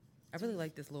I really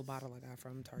like this little bottle I got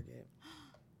from Target.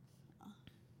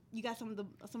 You got some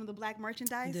of the black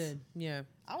merchandise? Did, yeah.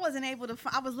 I wasn't able to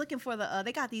I was looking for the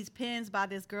they got these pens by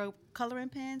this girl, coloring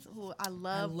pens, who I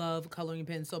love. I love coloring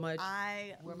pens so much.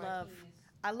 I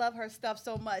love her stuff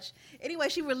so much. Anyway,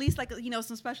 she released like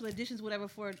some special editions, whatever,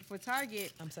 for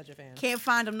Target. I'm such a fan. Can't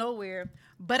find them nowhere,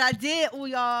 but I did. Oh,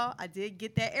 y'all, I did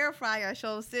get that air fryer. I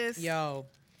showed sis. Yo,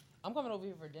 I'm coming over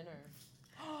here for dinner.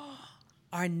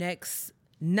 Our next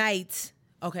night.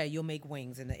 Okay, you'll make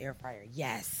wings in the air fryer.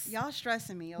 Yes. Y'all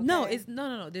stressing me. Okay? No, it's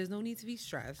no. There's no need to be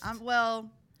stressed.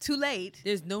 Too late.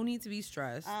 There's no need to be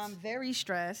stressed. I'm very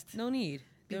stressed. No need.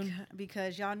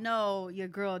 Because y'all know your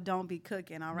girl don't be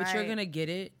cooking, all right? But you're going to get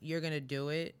it. You're going to do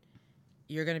it.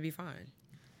 You're going to be fine.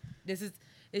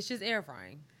 It's just air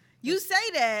frying. You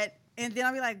say that, and then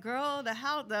I'll be like, girl,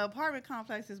 the apartment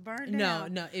complex is burned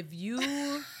down. No. If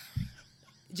you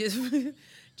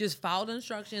just follow the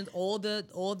instructions, all the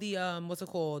what's it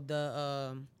called?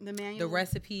 The manual? The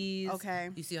recipes. Okay.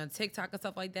 You see on TikTok and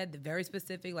stuff like that, they're very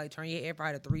specific, like turn your air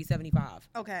fryer to 375.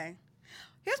 Okay.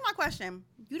 Here's my question.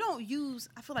 You don't use,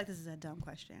 I feel like this is a dumb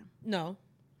question. No.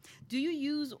 Do you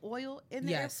use oil in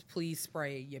there? Yes, please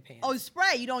spray your pans. Oh,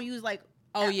 spray. You don't use like.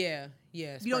 Oh, yeah.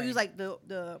 Yeah. You don't use like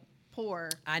the pour.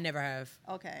 I never have.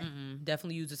 Okay.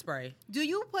 Definitely use a spray. Do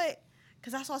you put,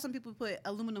 because I saw some people put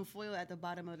aluminum foil at the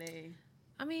bottom of their.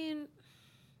 I mean,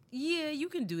 yeah, you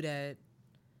can do that.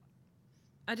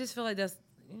 I just feel like that's.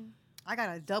 I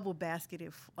got a double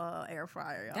basketed air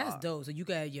fryer, y'all. That's dope. So you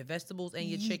got your vegetables and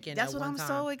your chicken. That's at what one I'm time.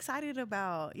 so excited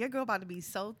about. Your girl about to be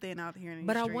so thin out here in these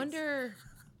But streets. I wonder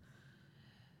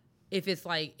if it's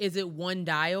like, is it one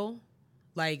dial?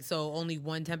 Like, so only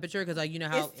one temperature? Because like, you know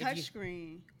how it's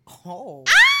touchscreen. Oh.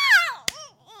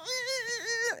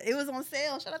 It was on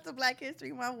sale. Shout out to Black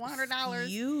History Month, $100.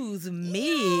 Excuse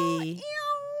me. Ew.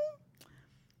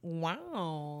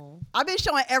 Wow. I've been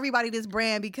showing everybody this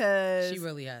brand because She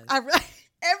really has.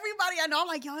 Everybody I know, I'm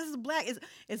like, yo, this is black.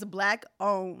 It's black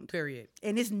owned. Period.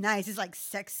 And it's nice. It's like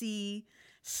sexy,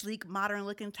 sleek, modern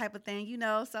looking type of thing,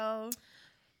 so.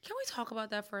 Can we talk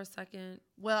about that for a second?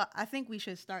 Well, I think we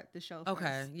should start the show first.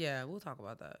 Okay. Yeah, we'll talk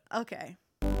about that. Okay.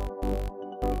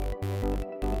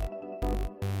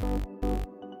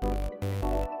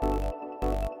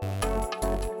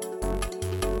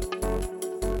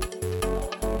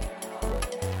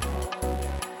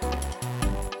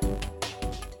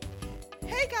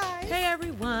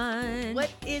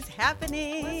 What is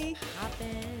happening? What's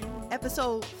happening?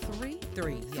 Episode 3?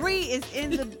 3. Yeah. 3 is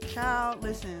in the child.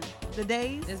 Listen, the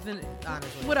days. It's been,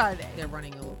 honestly. What are they? They're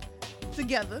running a little.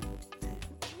 Together.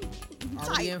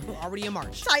 Already in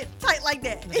March. Tight like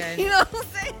that. Okay. You know what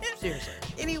I'm saying? Seriously.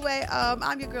 Anyway,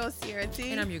 I'm your girl, Sierra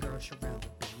T. And I'm your girl, Sherelle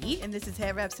B. And this is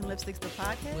Hair Wraps and Lipsticks, the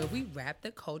podcast. Where we wrap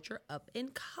the culture up in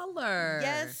color.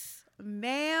 Yes,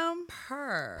 ma'am.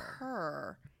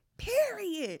 Purr.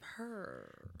 Period. Purr.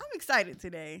 I'm excited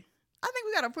today. I think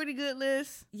we got a pretty good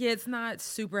list. Yeah, it's not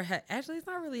super heavy. Actually, it's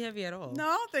not really heavy at all. No,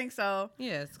 I don't think so.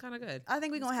 Yeah, it's kind of good. I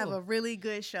think we're going to have a really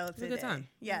good show today. A good time.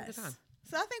 Yes. A good time.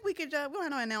 So I think we could, we don't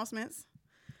have no announcements.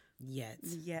 Yet.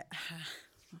 Yeah.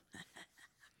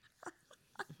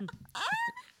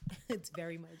 It's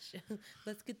very much,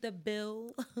 let's get the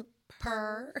bill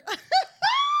per.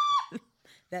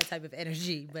 That type of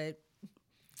energy, but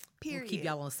Period. we'll keep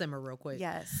y'all on simmer real quick.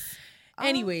 Yes.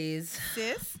 Anyways.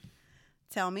 Sis,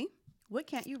 tell me, what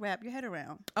can't you wrap your head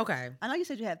around? Okay. I know you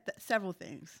said you had several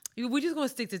things. We're just going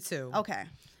to stick to 2. Okay.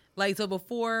 Like, so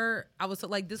before, I was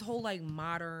like, this whole like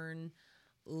modern,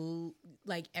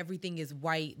 like everything is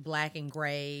white, black, and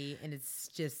gray, and it's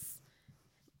just.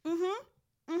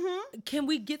 Can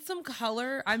we get some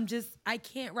color? I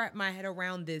can't wrap my head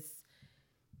around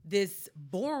this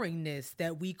boringness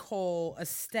that we call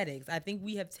aesthetics. I think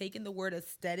we have taken the word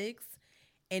aesthetics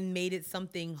and made it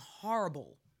something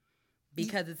horrible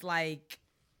because it's like.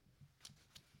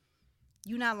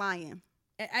 You're not lying.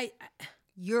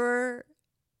 You're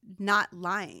not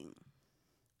lying.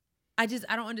 I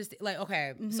don't understand. Like,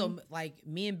 okay, so like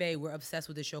me and Bae, we're obsessed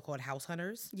with this show called House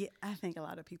Hunters. Yeah, I think a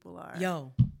lot of people are.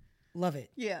 Yo, love it.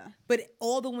 Yeah. But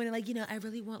all the women, like, I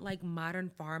really want like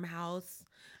modern farmhouse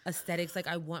aesthetics. Like,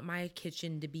 I want my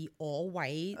kitchen to be all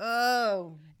white.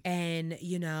 Oh. And,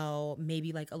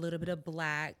 maybe like a little bit of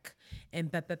black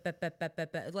and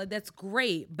like, that's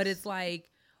great. But it's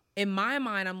like, in my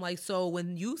mind, I'm like, so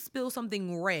when you spill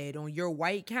something red on your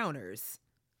white counters,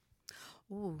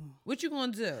 ooh, what you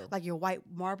gonna do? Like your white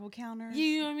marble counters?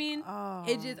 You know what I mean? Oh.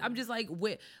 I'm just like,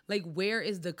 where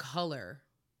is the color?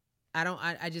 I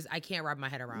can't wrap my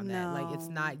head around that. Like, it's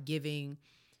not giving.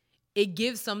 It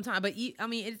gives sometimes, but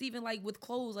it's even like with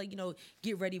clothes, like,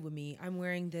 get ready with me. I'm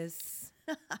wearing this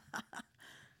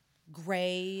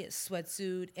gray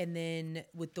sweatsuit, and then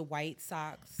with the white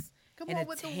socks. Come and on a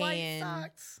with the tan white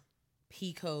socks.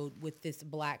 pea coat with this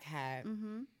black hat.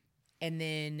 Mm-hmm. And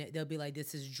then they'll be like,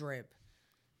 this is drip.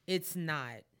 It's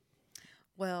not.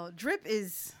 Well, drip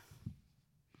is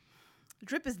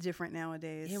different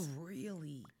nowadays. It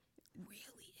really is.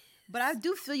 But I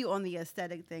do feel you on the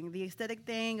aesthetic thing. The aesthetic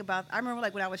thing about, I remember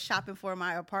like when I was shopping for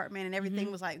my apartment and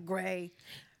everything was like gray,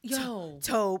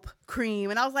 taupe, cream.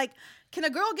 And I was like, can a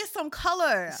girl get some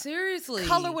color? Seriously.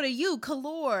 Color with a U,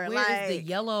 color. Where is the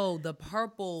yellow, the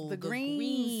purple, the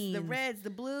greens, the reds, the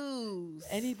blues?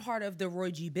 Any part of the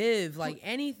Roy G. Biv, like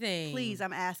anything. Please,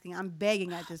 I'm asking. I'm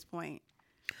begging at this point.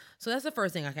 So that's the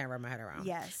first thing I can't wrap my head around.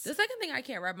 Yes. The second thing I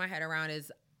can't wrap my head around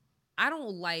is I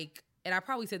don't like, and I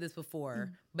probably said this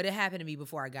before, but it happened to me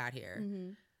before I got here.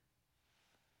 Mm-hmm.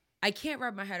 I can't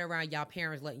wrap my head around y'all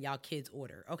parents letting y'all kids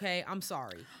order. Okay? I'm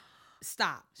sorry.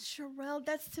 Stop. Sherelle,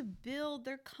 that's to build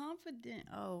their confidence.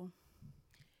 Oh.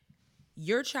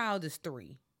 Your child is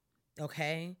 3.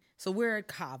 Okay? So we're at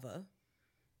Cava.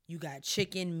 You got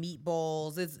chicken,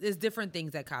 meatballs. It's different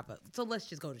things at Cava. So let's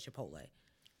just go to Chipotle.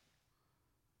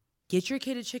 Get your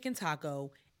kid a chicken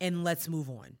taco and let's move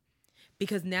on.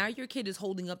 Because now your kid is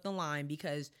holding up the line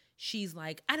because she's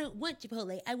like, I don't want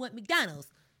Chipotle. I want McDonald's.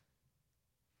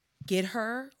 Get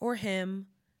her or him,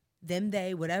 them,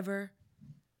 they, whatever,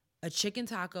 a chicken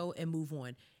taco and move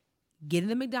on. Get in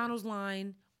the McDonald's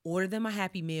line, order them a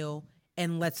Happy Meal,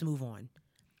 and let's move on.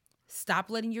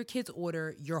 Stop letting your kids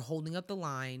order. You're holding up the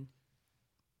line.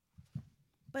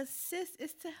 But sis,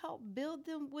 it's to help build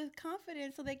them with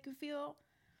confidence so they can feel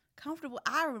comfortable.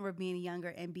 I remember being younger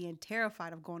and being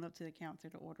terrified of going up to the counter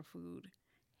to order food.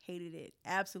 Hated it.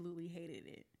 Absolutely hated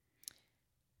it.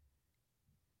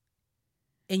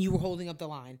 And you were holding up the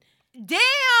line.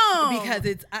 Damn! Because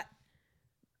it's...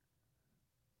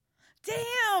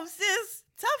 Damn, sis.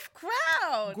 Tough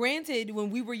crowd. Granted, when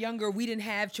we were younger, we didn't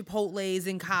have Chipotles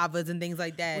and Cavas and things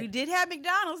like that. We did have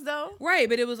McDonald's, though. Right,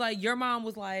 but it was like, your mom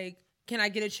was like, can I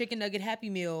get a chicken nugget Happy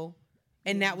Meal?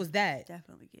 And that was that.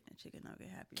 Definitely getting a chicken nugget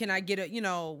Happy Can Meal. I get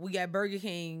a, we got Burger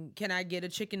King. Can I get a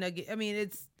chicken nugget? I mean,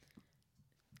 it's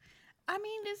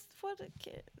for the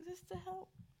kids. It's to help.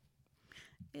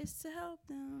 It's to help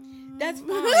them. That's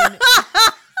fine.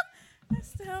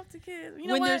 It's to help the kids. You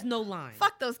know when what? there's no line.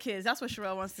 Fuck those kids. That's what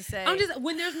Sherelle wants to say.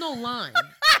 When there's no line.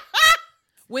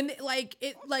 When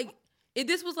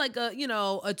this was like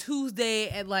a Tuesday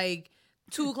at like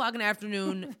 2:00 in the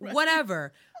afternoon, Right.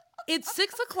 whatever. It's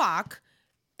 6:00.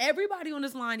 Everybody on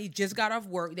this line, he just got off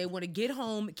work. They want to get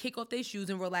home, kick off their shoes,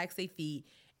 and relax their feet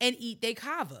and eat their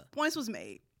kava. Points was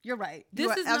made. You're right.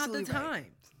 This is not the time.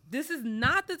 Right. This is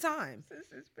not the time.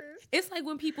 It's like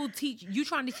when people you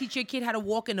trying to teach your kid how to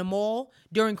walk in the mall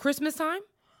during Christmas time.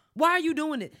 Why are you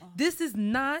doing it? This is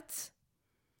not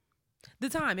the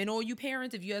time. And all you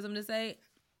parents, if you have something to say,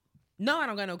 no, I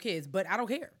don't got no kids, but I don't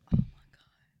care. Oh my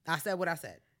God. I said what I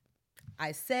said.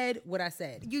 I said what I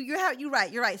said. You're right.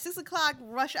 You're right. 6:00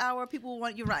 rush hour. People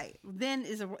want. You're right. Then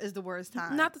is the worst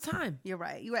time. Not the time. You're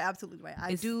right. You are absolutely right.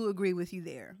 I do agree with you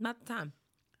there. Not the time.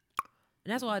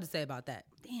 And that's all I had to say about that.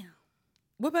 Damn.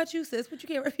 What about you, sis? What you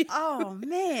can't wrap? Oh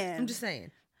man. I'm just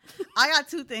saying. I got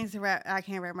 2 things I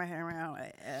can't wrap my head around.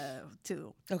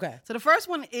 2. Okay. So the first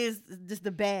one is just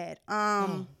the bad.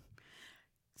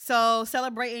 So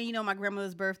celebrating, my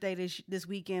grandmother's birthday this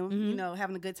weekend. Mm-hmm.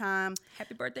 Having a good time.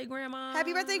 Happy birthday, Grandma.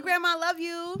 Happy birthday, Grandma. I love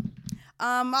you.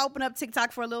 I open up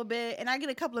TikTok for a little bit, and I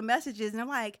get a couple of messages, and I'm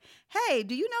like, hey,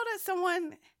 do you know that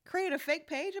someone created a fake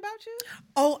page about you?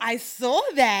 Oh, I saw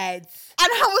that. And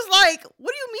I was like,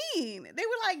 what do you mean? They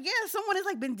were like, yeah, someone has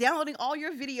been downloading all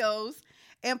your videos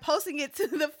and posting it to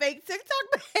the fake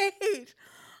TikTok page.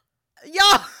 Yo.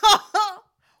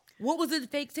 What was the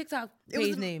fake TikTok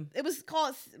page name? It was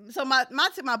called, so my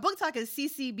book talk is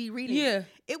CCB Reading. Yeah.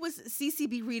 It was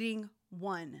CCB Reading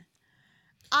 1.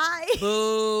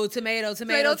 Boo, tomato.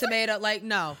 Like,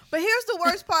 no. But here's the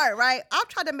worst part, right? I've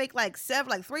tried to make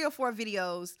 3 or 4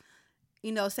 videos,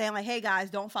 saying hey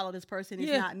guys, don't follow this person.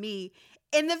 It's not me.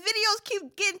 And the videos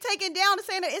keep getting taken down and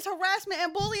saying that it's harassment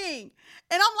and bullying.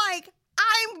 And I'm like,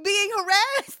 I'm being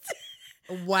harassed.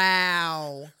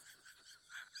 Wow.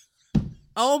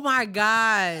 Oh my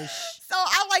gosh. So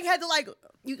I had to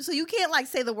so you can't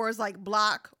say the words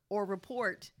block or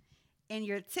report in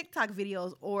your TikTok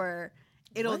videos, or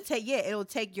it'll take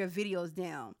your videos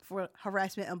down for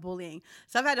harassment and bullying.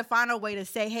 So I've had to find a way to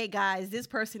say, hey guys, this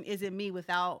person isn't me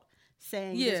without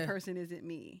saying this person isn't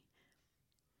me.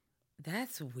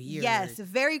 That's weird. Yes,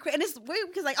 very crazy. And it's weird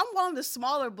because I'm one of the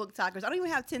smaller book talkers. I don't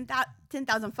even have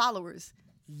 10,000 followers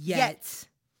yet.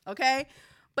 Okay?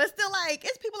 But still, like,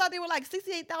 it's people out there with like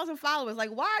 68,000 followers.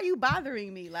 Like, why are you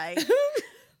bothering me? Like,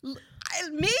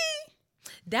 me?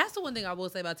 That's the one thing I will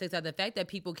say about TikTok. The fact that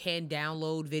people can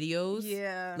download videos,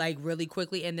 Yeah. like really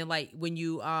quickly, and then like when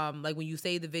you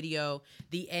save the video,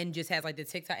 the end just has like the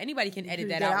TikTok. Anybody can edit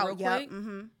that out real quick.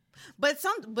 Mm-hmm. But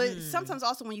sometimes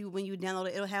also when you download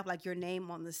it, it'll have like your name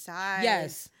on the side.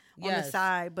 Yes. The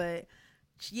side. But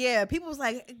yeah, people was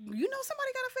like, you know,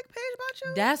 somebody got a fake page about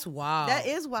you. That's wild. That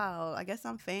is wild. I guess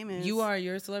I'm famous. You're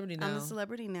a celebrity now. I'm a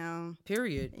celebrity now.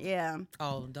 Period. Yeah.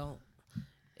 Oh, don't.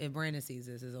 If Brandon sees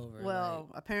this, it's over. Well,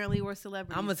 like, apparently we're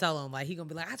celebrities. I'm gonna tell him, like, he gonna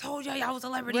be like, I told y'all was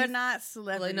celebrities. We're not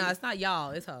celebrities. Like, no, it's not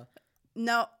y'all, it's her.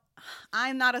 No,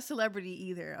 I'm not a celebrity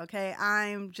either. Okay,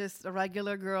 I'm just a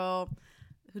regular girl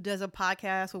who does a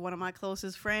podcast with one of my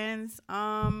closest friends.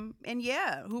 And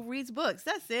yeah, who reads books.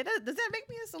 That's it. Does that make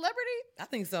me a celebrity? I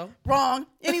think so. Wrong.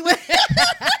 Anyway.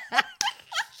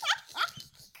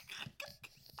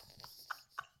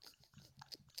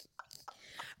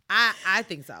 I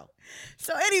think so.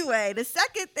 So anyway, the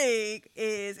second thing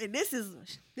is, and this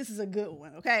is a good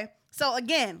one, okay? So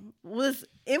again, was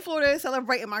in Florida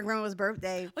celebrating my grandma's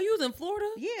birthday. Oh, you was in Florida?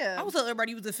 Yeah. I was telling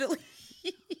everybody you was in Philly.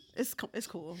 It's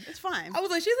cool. It's fine. I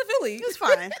was like, she's in Philly. It's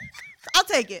fine. I'll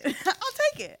take it.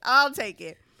 I'll take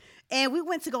it. And we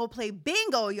went to go play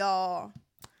bingo, y'all.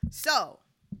 So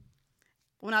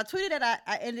when I tweeted that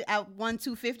I ended at won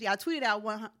 $250, I tweeted out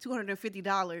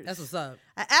 $250. That's what's up.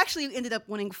 I actually ended up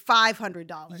winning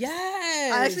 $500.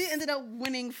 Yes. I actually ended up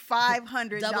winning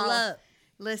 $500. Double up.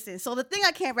 Listen, so the thing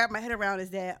I can't wrap my head around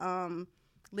is that,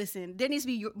 listen, there needs to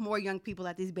be more young people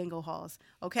at these bingo halls,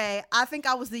 okay? I think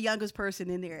I was the youngest person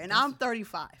in there, and I'm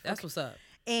 35. That's okay? what's up.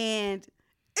 And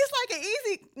it's like an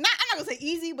easy, I'm not gonna say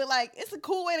easy, but like, it's a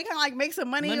cool way to kind of like make some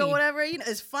money or whatever. You know,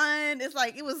 it's fun. It's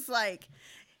like,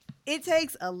 it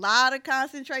takes a lot of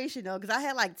concentration though, because I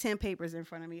had like 10 papers in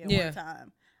front of me at one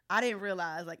time. I didn't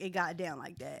realize like it got down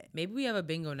like that. Maybe we have a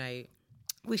bingo night.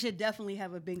 We should definitely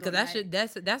have a bingo night.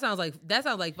 Because that sounds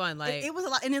like fun. Like it was a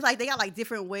lot, and it's like they got like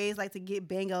different ways like to get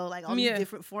bingo, like all these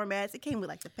different formats. It came with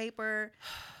like the paper.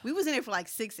 We was in there for like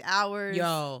 6 hours.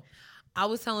 Yo, I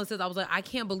was telling sis, I was like, I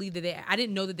can't believe that I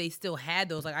didn't know that they still had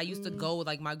those. Like I used to go with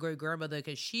like my great grandmother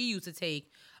because she used to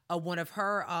take one of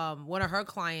her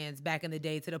clients back in the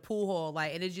day to the pool hall,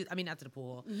 like, and it's just, I mean, not to the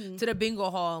pool hall, to the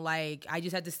bingo hall. Like I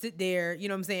just had to sit there, you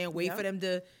know what I'm saying, wait for them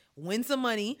to win some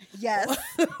money. Yes.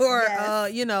 or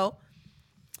you know.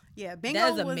 Yeah,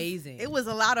 bingo was amazing. It was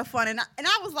a lot of fun, and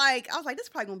I was like, this is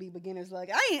probably gonna be beginner's luck.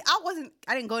 I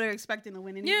didn't go there expecting to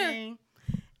win anything,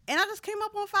 and I just came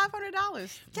up on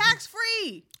 $500, tax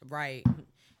free. Right.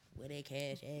 Where they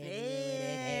cash at?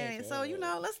 Yeah. So you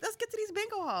know, let's get to these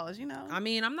bingo halls. You know, I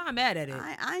mean, I'm not mad at it.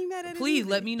 I ain't mad at it. Please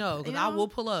let me know because I will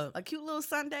pull up. A cute little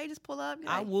Sunday, just pull up.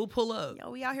 I will pull up. Yo,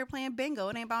 we out here playing bingo.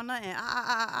 It ain't about nothing.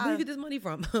 Where you get this money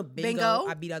from? Bingo.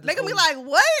 I beat out this. They gonna be like,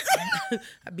 what?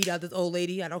 I beat out this old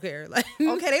lady. I don't care. Like,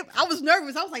 okay, I was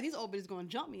nervous. I was like, these old bitches gonna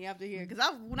jump me after here because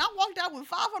when I walked out with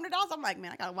 $500, I'm like,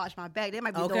 man, I gotta watch my back. They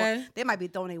might be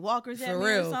throwing their walkers at me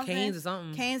or something. Canes or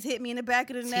something. Canes hit me in the back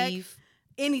of the neck.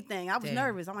 Anything. I was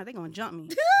nervous. I'm like, they're gonna jump me.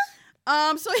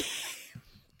 So yep.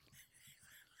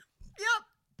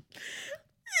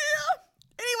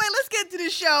 Anyway, let's get to the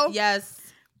show. Yes.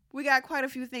 We got quite a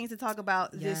few things to talk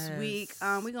about this week.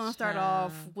 We're gonna start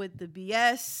off with the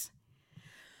BS.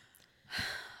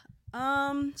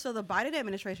 So the Biden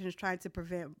administration is trying to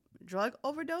prevent drug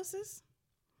overdoses.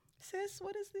 Sis,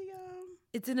 what is the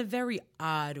It's in a very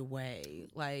odd way.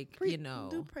 Like,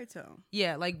 do pray tell.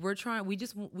 Yeah, like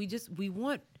we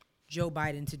want Joe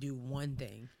Biden to do one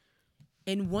thing.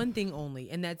 And one thing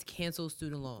only, and that's cancel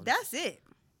student loans. That's it.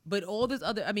 But all this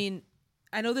other, I mean,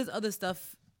 I know there's other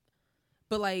stuff,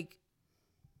 but like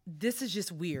this is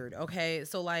just weird, okay?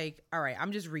 So like, all right,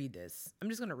 I'm just gonna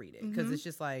read it because it's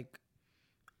just like,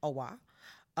 oh wow.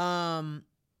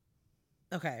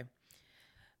 Okay.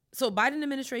 So Biden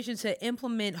administration to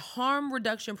implement harm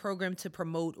reduction program to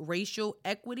promote racial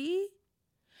equity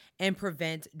and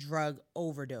prevent drug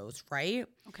overdose, right?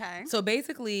 Okay. So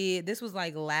basically, this was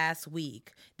like last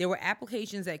week. There were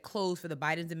applications that closed for the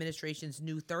Biden administration's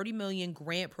new $30 million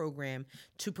grant program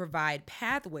to provide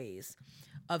pathways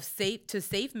of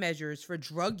safe measures for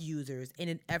drug users in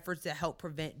an effort to help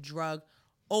prevent drug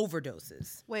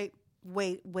overdoses. Wait.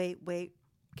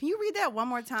 Can you read that one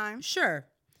more time? Sure.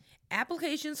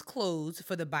 Applications closed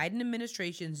for the Biden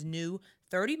administration's new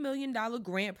 $30 million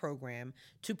grant program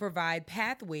to provide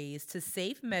pathways to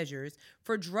safe measures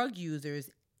for drug users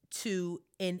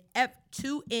in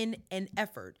an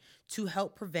effort to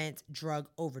help prevent drug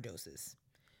overdoses.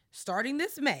 Starting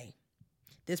this May,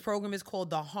 This program is called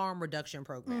the Harm Reduction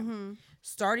Program. Mm-hmm.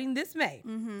 Starting this May,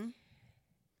 Mm-hmm.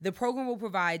 the program will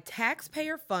provide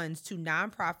taxpayer funds to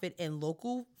nonprofit and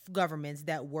local governments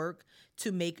that work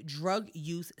to make drug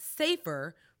use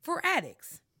safer for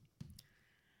addicts.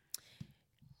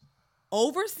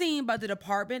 Overseen by the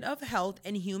Department of Health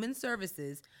and Human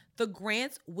Services, the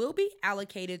grants will be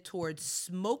allocated towards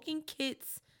smoking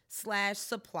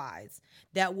kits/supplies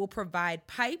that will provide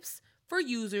pipes for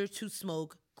users to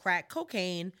smoke crack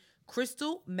cocaine,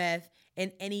 crystal meth,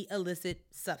 and any illicit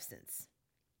substance.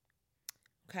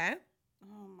 Okay?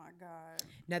 Oh my God.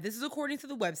 Now, this is according to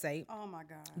the website. Oh my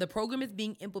God. The program is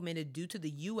being implemented due to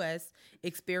the U.S.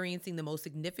 experiencing the most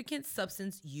significant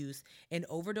substance use and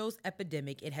overdose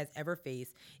epidemic it has ever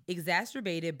faced,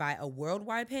 exacerbated by a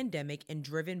worldwide pandemic and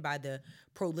driven by the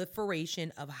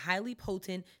proliferation of highly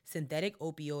potent synthetic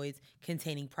opioids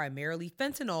containing primarily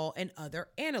fentanyl and other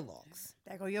analogs.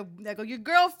 There go your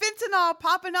girl fentanyl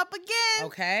popping up again.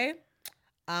 Okay.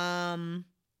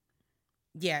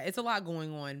 Yeah, it's a lot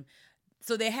going on.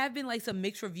 So there have been like some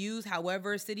mixed reviews.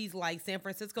 However, cities like San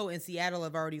Francisco and Seattle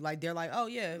have already they're like, oh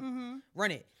yeah,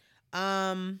 run it.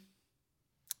 I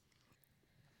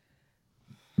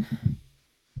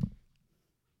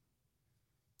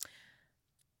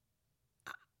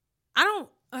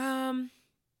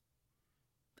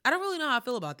don't really know how I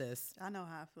feel about this. I know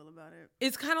how I feel about it.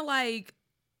 It's kind of like,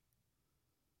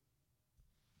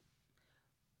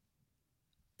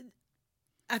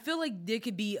 I feel like there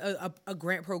could be a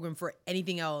grant program for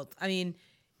anything else. I mean,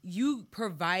 you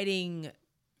providing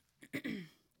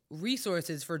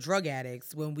resources for drug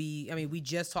addicts we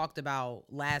just talked about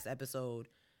last episode,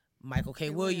 Michael K.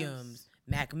 Williams,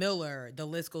 Mac Miller, the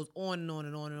list goes on and on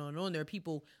and on and on and on. There are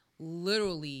people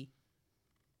literally,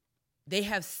 they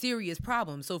have serious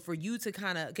problems. So for you to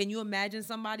can you imagine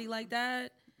somebody like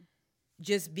that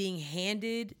just being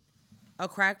handed a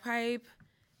crack pipe,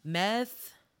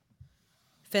 meth,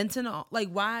 fentanyl? Like,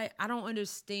 why? I don't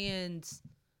understand.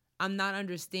 I'm not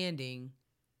understanding.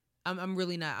 I'm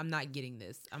really not. I'm not getting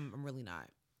this. I'm really not.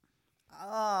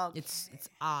 Oh, it's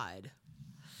odd.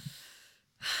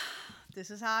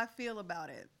 This is how I feel about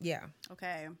it. Yeah.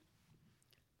 Okay.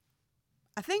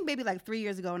 I think maybe like 3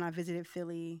 years ago when I visited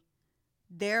Philly,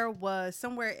 there was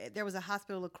a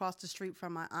hospital across the street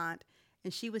from my aunt,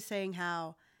 and she was saying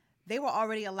how they were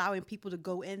already allowing people to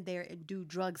go in there and do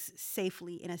drugs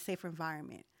safely in a safer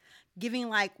environment. Giving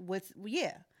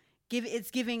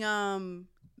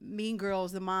Mean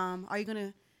Girls, the mom, are you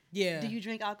gonna do you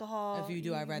drink alcohol? If you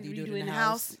do, I'd rather you do it in the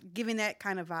house. Giving that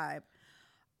kind of vibe.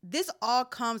 This all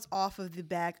comes off of the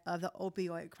back of the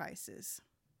opioid crisis.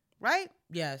 Right?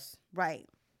 Yes. Right.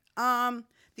 The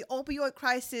opioid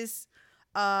crisis,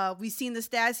 we've seen the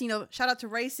stats, shout out to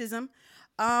racism.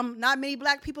 Not many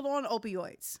black people are on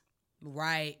opioids.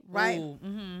 Right. Right.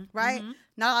 Mm-hmm. Right. Mm-hmm.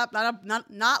 Not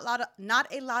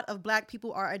a lot of black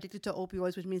people are addicted to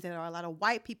opioids, which means there are a lot of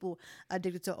white people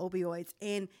addicted to opioids.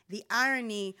 And the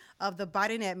irony of the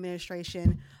Biden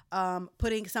administration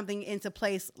putting something into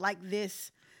place like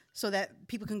this so that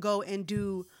people can go and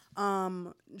do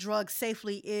drugs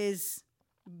safely is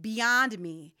beyond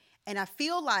me. And I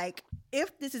feel like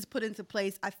if this is put into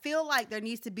place, I feel like there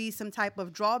needs to be some type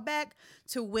of drawback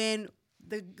to when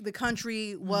the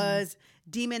country was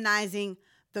demonizing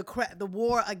the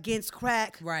war against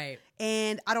crack. Right.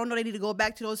 And I don't know, they need to go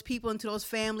back to those people and to those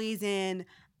families and,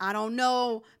 I don't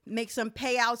know, make some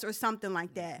payouts or something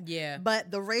like that. Yeah.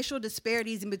 But the racial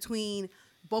disparities in between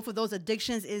both of those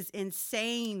addictions is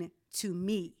insane to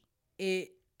me.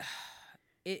 It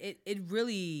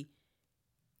really,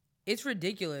 it's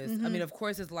ridiculous. Mm-hmm. I mean, of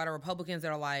course, there's a lot of Republicans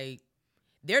that are like,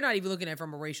 they're not even looking at it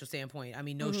from a racial standpoint. I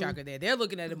mean, no shocker there. They're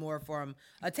looking at it more from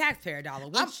a taxpayer dollar,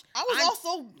 which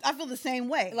I feel the same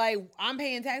way. Like, I'm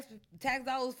paying tax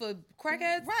dollars for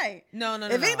crackheads? Right. No.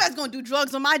 If anybody's going to do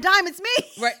drugs on my dime, it's me.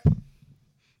 Right.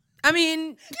 I mean, you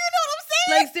know what I'm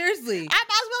saying? Like, seriously. I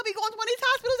might as well be going to one of these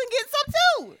hospitals and getting some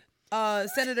too.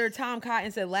 Senator Tom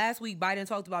Cotton said last week Biden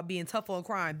talked about being tough on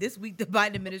crime. This week, the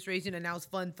Biden administration announced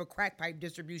funds for crack pipe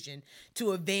distribution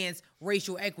to advance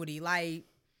racial equity. Like,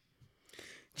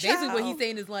 basically what he's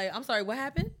saying is like, I'm sorry, what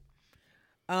happened?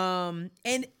 And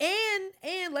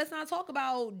let's not talk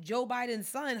about Joe Biden's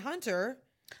son, Hunter.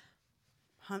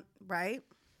 Right.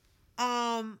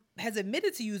 Has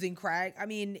admitted to using crack. I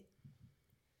mean,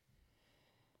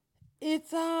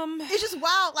 it's just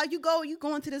wild. Like, you go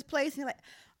into this place and you're like,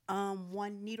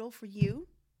 one needle for you,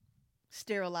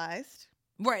 sterilized.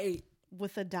 Right.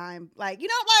 with a dime. Like,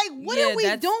 what are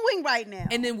we doing right now?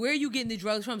 And then where are you getting the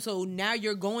drugs from? So now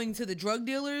you're going to the drug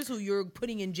dealers who you're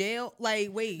putting in jail? Like,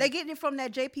 wait. They getting it from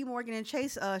that JP Morgan and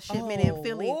Chase shipment in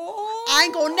Philly. I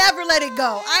ain't gonna never let it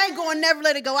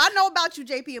go. I know about you,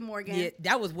 JP and Morgan. Yeah,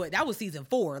 that was season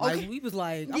 4. Like, Okay. we was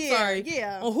like, I'm sorry.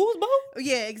 Yeah. On whose boat?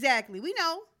 Yeah, exactly. We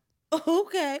know.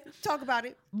 Okay. Talk about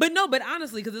it. But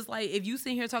honestly, because it's like, if you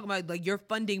sit here talking about like your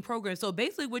funding program, so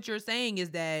basically what you're saying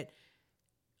is that,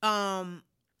 I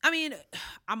mean,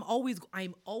 I'm always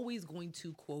going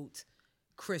to quote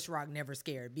Chris Rock Never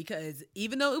Scared, because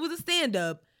even though it was a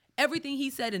stand-up, everything he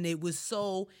said in it was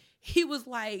he was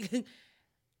like,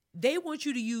 they want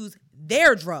you to use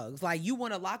their drugs. Like, you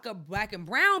want to lock up black and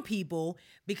brown people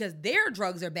because their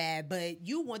drugs are bad, but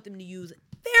you want them to use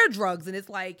their drugs. And it's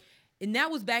like, and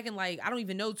that was back in like, I don't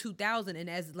even know, 2000. And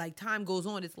as like time goes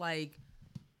on, it's like,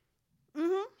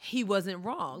 he wasn't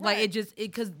wrong. Right. Like,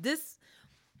 because this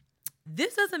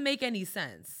doesn't make any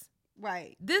sense.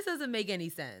 Right. This doesn't make any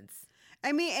sense.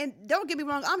 I mean, and don't get me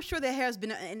wrong, I'm sure there has been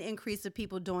an increase of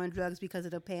people doing drugs because of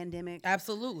the pandemic.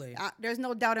 Absolutely. There's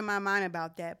no doubt in my mind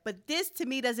about that. But this, to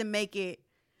me, doesn't make it...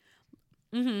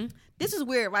 This is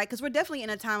weird, right? Because we're definitely in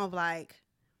a time of, like,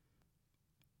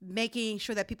 making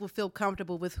sure that people feel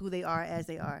comfortable with who they are as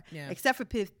they are. Yeah. Except for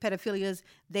pedophilias,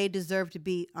 they deserve to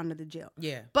be under the jail.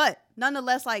 Yeah. But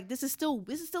nonetheless, like, this is still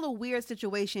a weird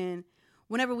situation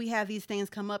whenever we have these things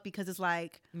come up, because it's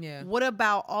like, what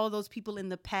about all those people in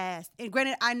the past? And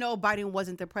granted, I know Biden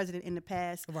wasn't the president in the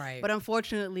past, right? But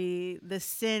unfortunately, the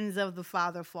sins of the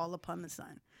father fall upon the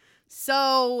son.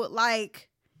 So, like,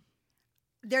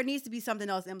 there needs to be something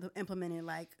else implemented.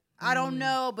 Like, I don't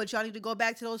know, but y'all need to go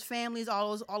back to those families,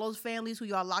 all those families who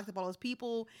y'all locked up, all those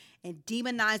people, and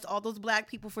demonized all those black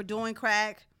people for doing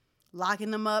crack, locking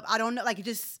them up. I don't know, like, it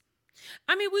just...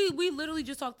 I mean, we literally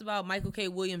just talked about Michael K.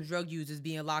 Williams drug users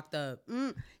being locked up.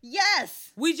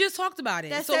 Yes. We just talked about it.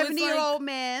 That 70-year-old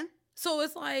man. So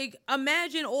it's like,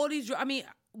 imagine all these, I mean,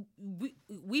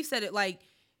 we've said it, like,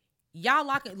 y'all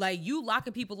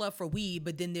locking people up for weed,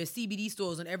 but then there's CBD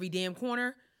stores on every damn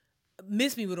corner.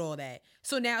 Miss me with all that.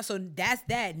 So that's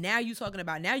that. Now you're talking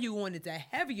about, now you're going into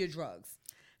heavier drugs.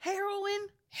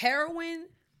 Heroin,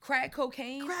 crack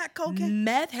cocaine,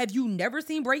 meth. Have you never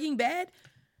seen Breaking Bad?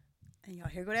 And y'all,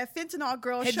 here go that fentanyl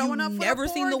girl Have showing up. Have you never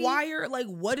seen The Wire? Like,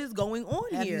 what is going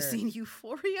on here? Have you seen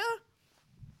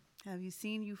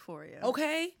Euphoria?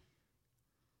 Okay.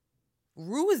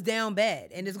 Rue is down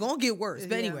bad, and it's gonna get worse.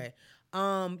 But anyway,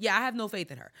 I have no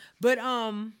faith in her. But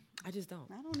I just don't.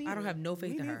 I don't have no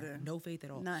faith in her. No faith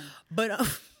at all. None. But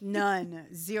none.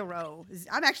 Zero.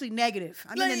 I'm actually negative.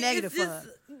 I'm in the negative for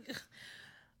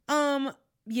her.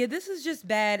 Yeah, this is just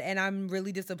bad, and I'm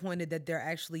really disappointed that they're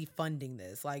actually funding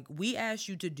this. Like, we asked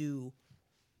you to do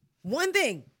one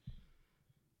thing.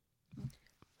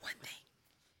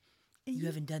 You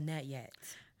haven't done that yet.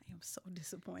 I am so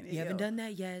disappointed. You haven't done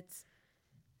that yet.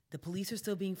 The police are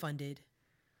still being funded.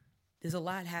 There's a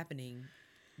lot happening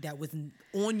that was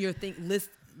on your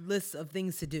list of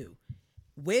things to do.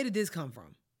 Where did this come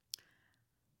from?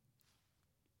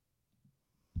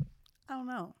 I don't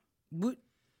know. What?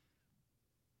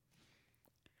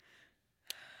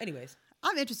 Anyways,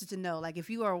 I'm interested to know, like, if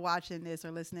you are watching this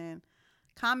or listening,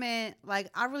 comment. Like,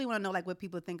 I really want to know, like, what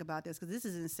people think about this, because this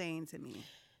is insane to me.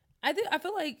 I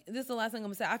feel like this is the last thing I'm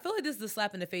gonna say. I feel like this is a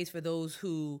slap in the face for those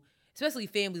who, especially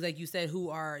families, like you said, who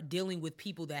are dealing with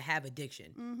people that have addiction.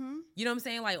 Mm-hmm. You know what I'm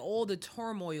saying? Like, all the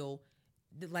turmoil.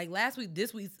 Like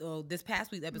this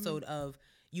past week's episode of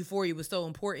Euphoria was so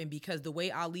important, because the way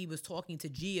Ali was talking to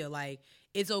Gia, like,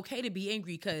 it's okay to be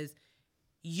angry because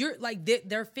you're like,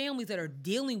 there are families that are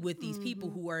dealing with these people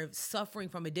who are suffering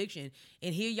from addiction,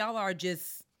 and here y'all are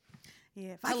just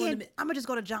if I can't, I'm gonna just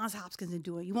go to Johns Hopkins and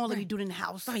do it. You won't let me do it in the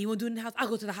house. Fine, you won't do it in the house? I'll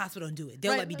go to the hospital and do it.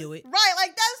 They'll let me do it. Right,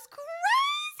 like,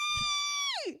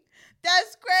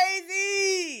 that's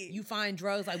crazy. You find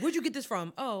drugs, like, where'd you get this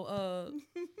from?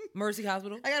 Mercy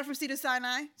Hospital. I got it from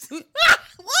Cedars-Sinai. What?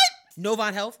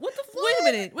 Novant Health. What the? Wait a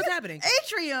minute. What's happening?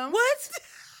 Atrium. What?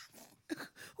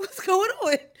 What's going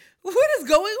on? What is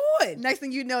going on? Next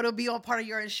thing you know, it'll be all part of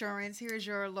your insurance. Here's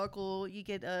your local. You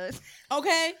get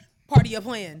okay, part of your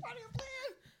plan.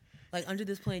 Like, under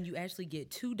this plan, you actually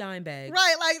get 2 dime bags.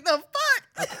 Right, like, the fuck?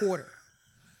 A quarter.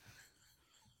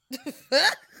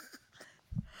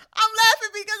 I'm laughing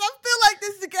because I feel like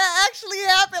this can actually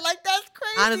happen. Like, that's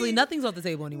crazy. Honestly, nothing's off the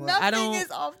table anymore. Nothing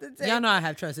is off the table. Y'all know I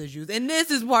have trust issues, and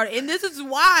this is why.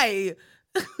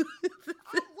 I'm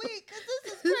weak because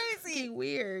this is crazy.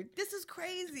 Weird. This is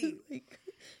crazy. Like,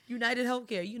 United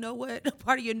Healthcare, you know what?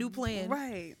 Part of your new plan.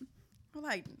 Right.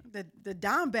 Like the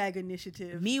dime bag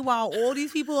initiative. Meanwhile, all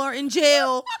these people are in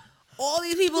jail. All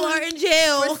these people are in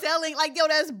jail for selling. Like, yo,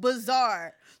 that's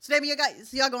bizarre. So maybe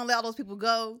y'all gonna let all those people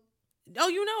go? Oh,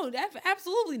 you know, that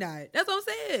absolutely not. That's what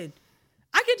I'm saying.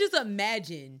 I can just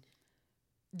imagine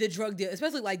the drug deal,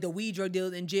 especially like the weed drug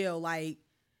dealers in jail. Like,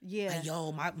 Yeah.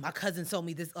 yo, my cousin told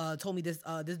me this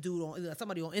this dude on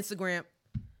somebody on Instagram,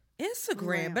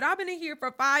 Right. but I've been in here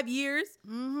for 5 years.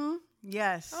 Mm-hmm.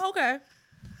 Yes. Oh, okay.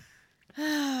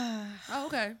 Oh,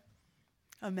 okay.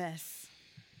 A mess.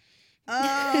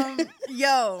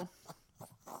 Yo.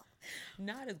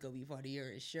 Not as gonna be part of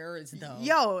your insurance though.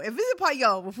 Yo,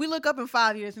 if we look up in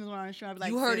 5 years and we're on insurance, I'll be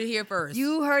like, you heard it here first.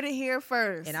 You heard it here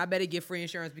first. And I better get free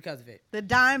insurance because of it. The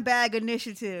Dime Bag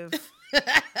Initiative.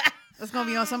 It's gonna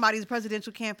be on somebody's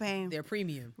presidential campaign. They're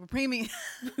premium. Premium.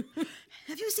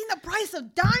 Have you seen the price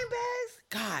of dime bags?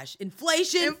 Gosh,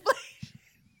 inflation.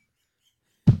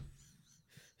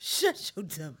 Shut your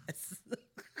dumb ass.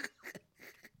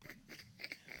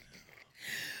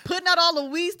 Putting out all the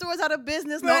weed stores out of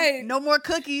business. Right. No more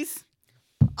cookies.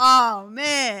 Oh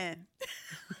man.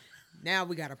 Now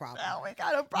we got a problem. Now we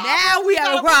got a problem. Now we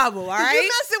have a problem, all right? You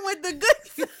messing with the good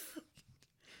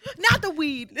not the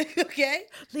weed. Okay?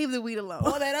 Leave the weed alone.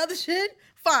 All that other shit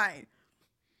Fine.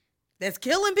 that's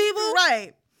killing people?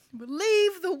 Right. But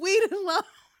leave the weed alone.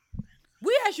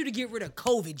 We asked you to get rid of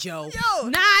COVID, Joe. Yo.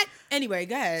 Not. Anyway,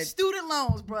 go ahead. Student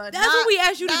loans, bro. That's what we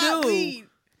asked you to not do. Weed.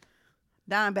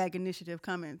 Dime Bag Initiative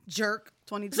coming. Jerk.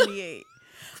 2028.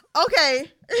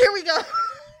 Okay, here we go. Not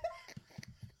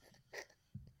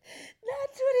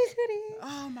 2028.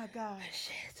 Oh my gosh.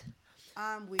 Shit.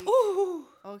 I'm weak. Ooh.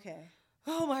 Okay.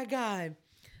 Oh my God.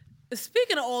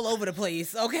 Speaking of all over the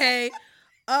place, okay?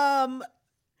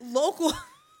 Local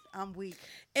I'm weak.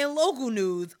 in local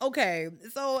news. Okay.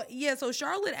 So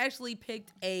Charlotte actually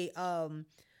picked a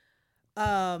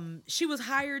she was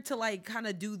hired to like kind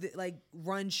of do the like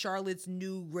run Charlotte's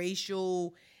new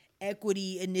racial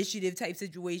equity initiative type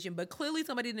situation, but clearly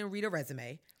somebody didn't read a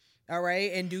resume. All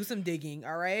right, and do some digging,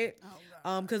 all right? Oh,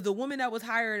 God. Because the woman that was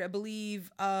hired, I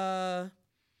believe 2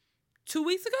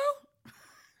 weeks ago,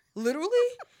 literally,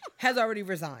 has already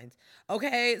resigned.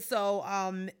 Okay, so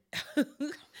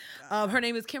her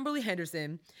name is Kimberly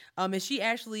Henderson, and she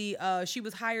actually she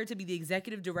was hired to be the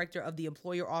executive director of the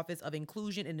Employer Office of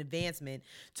Inclusion and Advancement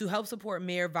to help support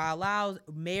Mayor Vilal's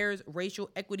Mayor's Racial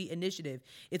Equity Initiative.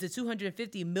 It's a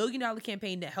 $250 million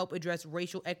campaign to help address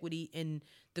racial equity in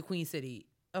the Queen City.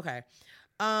 Okay,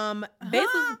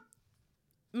 basically,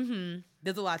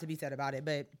 there's a lot to be said about it,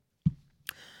 but.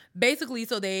 Basically,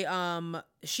 so they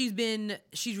she's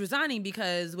resigning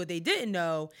because what they didn't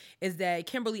know is that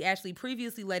Kimberly actually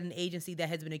previously led an agency that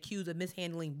has been accused of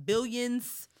mishandling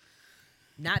billions,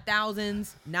 not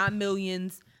thousands, not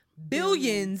millions,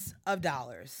 billions of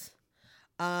dollars.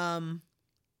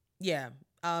 Yeah.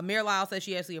 Mayor Lyle says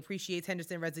she actually appreciates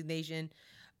Henderson's resignation.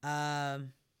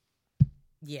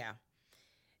 Yeah.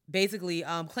 Basically,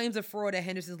 claims of fraud at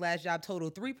Henderson's last job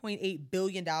totaled $3.8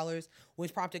 billion,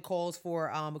 which prompted calls for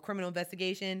a criminal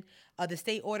investigation. The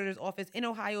state auditor's office in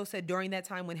Ohio said during that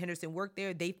time when Henderson worked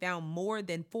there, they found more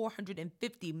than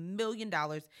 $450 million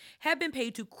had been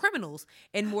paid to criminals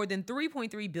and more than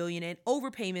 $3.3 billion in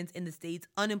overpayments in the state's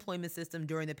unemployment system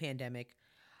during the pandemic.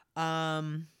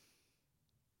 Why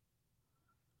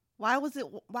was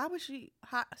she?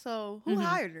 So who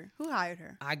hired her? Who hired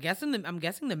her? I'm guessing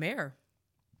the mayor.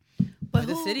 But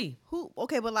the city.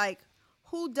 Okay, but like,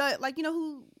 who does? Like, you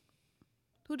know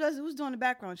who's doing the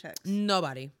background checks?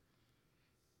 Nobody.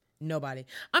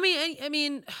 I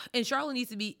mean, and Charlotte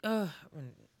needs to be. I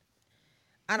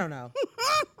don't know.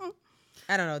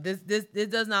 I don't know. This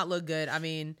does not look good. I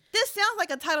mean, this sounds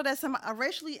like a title that's a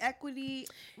racially equity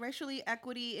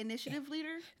initiative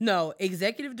leader. No,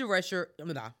 executive director.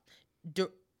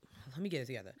 Let me get it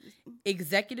together.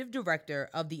 Executive Director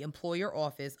of the Employer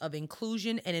Office of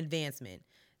Inclusion and Advancement.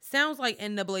 Sounds like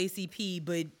NAACP,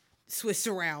 but switched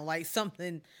around like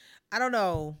something. I don't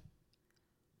know.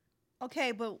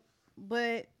 Okay, but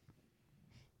what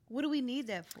do we need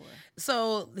that for?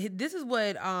 So this is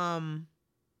what. Okay,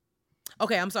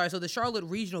 I'm sorry. So the Charlotte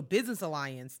Regional Business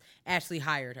Alliance actually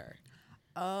hired her.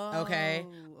 Oh. Okay.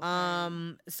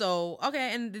 And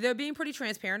they're being pretty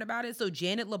transparent about it. So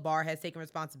Janet Labar has taken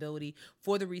responsibility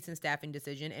for the recent staffing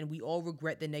decision, and we all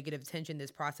regret the negative attention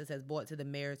this process has brought to the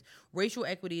mayor's racial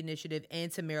equity initiative and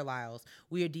to Mayor Lyles.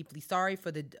 We are deeply sorry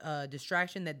for the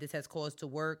distraction that this has caused to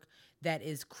work that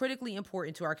is critically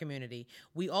important to our community.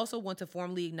 We also want to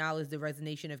formally acknowledge the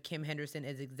resignation of Kim Henderson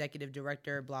as executive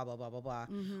director, blah, blah, blah, blah, blah.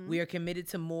 Mm-hmm. We are committed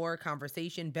to more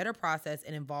conversation, better process,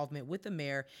 and involvement with the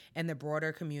mayor and the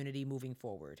broader community moving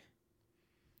forward.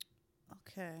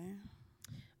 Okay.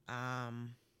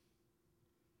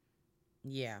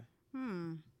 Yeah.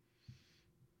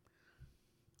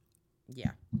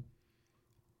 Yeah.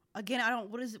 Again, I don't.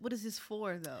 What is this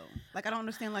for though? Like, I don't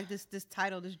understand. Like this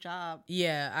title, this job.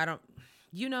 Yeah, I don't.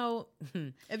 You know,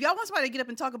 If y'all want somebody to get up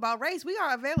and talk about race, we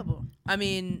are available. I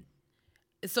mean,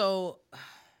 so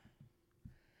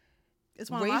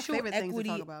it's one of my favorite things to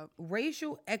talk about.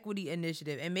 Racial equity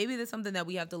initiative, and maybe that's something that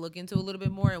we have to look into a little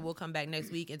bit more, and we'll come back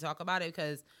next week and talk about it.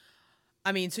 Because,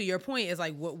 I mean, to your point, is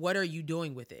like, what are you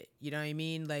doing with it? You know what I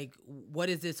mean? Like, what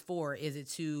is this for? Is it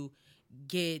to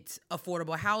get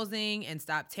affordable housing and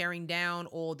stop tearing down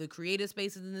all the creative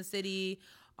spaces in the city?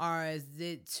 Or is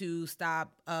it to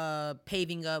stop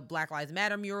paving up Black Lives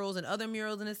Matter murals and other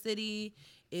murals in the city?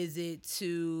 Is it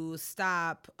to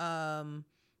stop,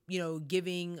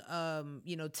 giving,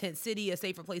 Tent City a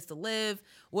safer place to live?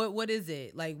 What is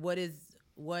it? Like, what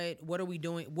are we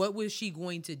doing? What was she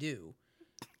going to do?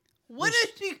 What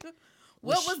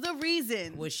was the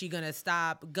reason? Was she going to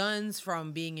stop guns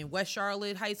from being in West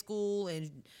Charlotte High School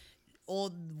and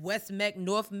all West Mech,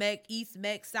 North Mech, East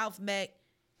Mech, South Mech?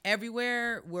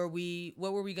 Everywhere? What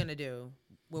were we gonna do?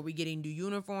 Were we getting new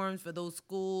uniforms for those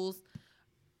schools,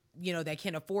 that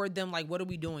can't afford them? Like, what are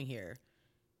we doing here?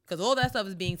 Because all that stuff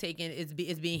is being taken,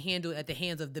 is being handled at the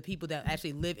hands of the people that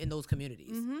actually live in those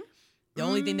communities. Mm-hmm. The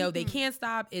only thing that they can't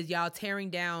stop is y'all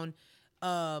tearing down,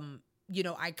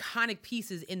 iconic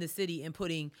pieces in the city and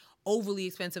putting overly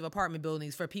expensive apartment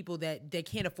buildings for people that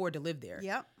can't afford to live there.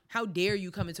 Yep. How dare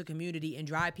you come into a community and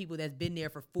drive people that's been there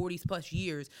for 40 plus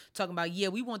years talking about, yeah,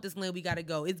 we want this land, we got to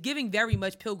go. It's giving very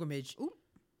much pilgrimage. Ooh.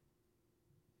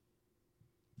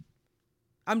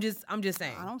 I'm just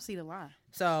saying. I don't see the lie.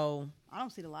 So I don't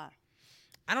see the lie.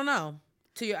 I don't know.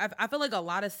 I feel like a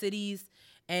lot of cities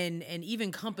and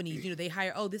even companies, they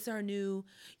hire, this is our new,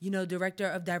 director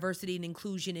of diversity and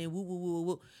inclusion and woo, woo, woo,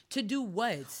 woo. To do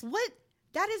what? What?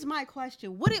 That is my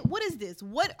question. What is this?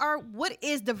 What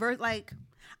is diverse? Like,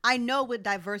 I know what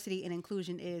diversity and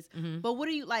inclusion is, but what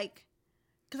are you like?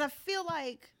 Because I feel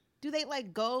like, do they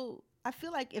like go? I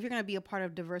feel like if you're going to be a part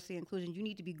of diversity and inclusion, you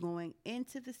need to be going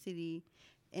into the city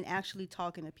and actually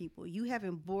talking to people. You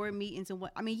having board meetings and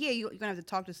what? I mean, yeah, you're going to have to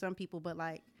talk to some people, but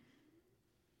like,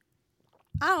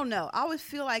 I don't know. I always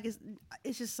feel like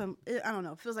it's just I don't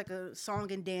know. It feels like a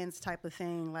song and dance type of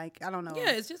thing. Like, I don't know.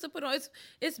 Yeah, it's just to put on.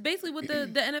 It's basically what the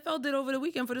NFL did over the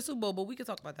weekend for the Super Bowl, but we can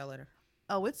talk about that later.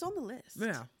 Oh, it's on the list.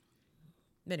 Yeah.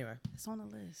 Anyway. It's on the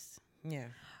list. Yeah.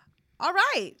 All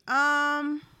right.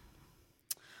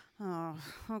 Oh,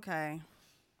 okay.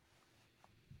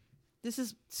 This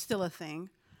is still a thing.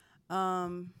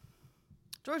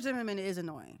 George Zimmerman is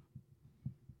annoying.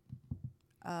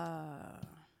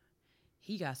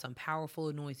 He got some powerful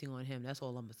anointing on him. That's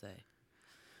all I'm gonna say.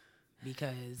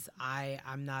 Because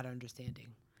I'm not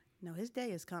understanding. No, his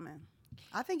day is coming.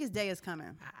 I think his day is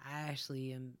coming. I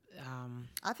actually am.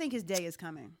 I think his day is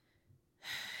coming.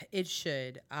 It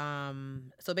should.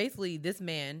 So basically, this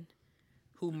man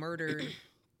who murdered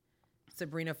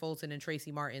Sabrina Fulton and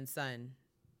Tracy Martin's son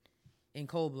in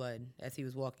cold blood as he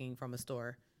was walking from a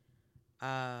store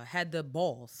had the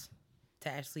balls to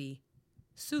actually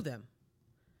sue them.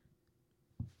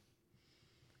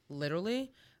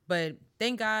 Literally. But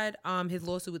thank God his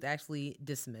lawsuit was actually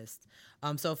dismissed.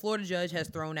 So a Florida judge has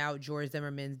thrown out George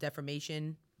Zimmerman's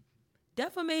defamation.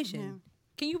 Defamation. Yeah.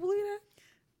 Can you believe that?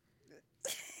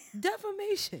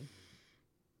 Defamation.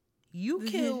 You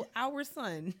kill our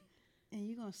son. And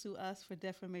you're going to sue us for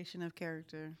defamation of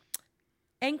character.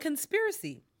 And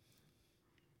conspiracy.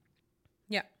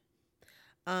 Yeah.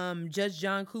 Judge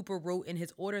John Cooper wrote in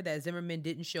his order that Zimmerman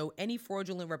didn't show any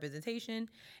fraudulent representation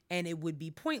and it would be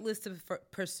pointless to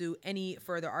pursue any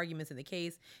further arguments in the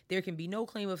case. There can be no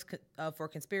claim for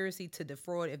conspiracy to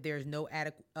defraud if there is no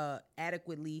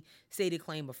adequately stated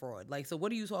claim of fraud. Like, so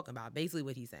what are you talking about? Basically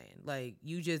what he's saying. Like,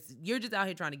 you're just out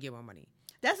here trying to get more money.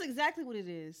 That's exactly what it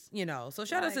is. So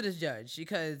shout out to this judge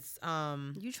because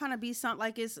you trying to be something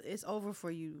like it's over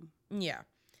for you. Yeah.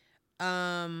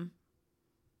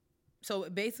 So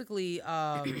basically,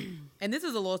 and this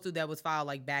is a lawsuit that was filed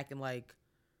like back in like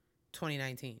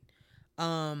 2019.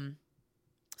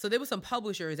 So there were some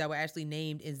publishers that were actually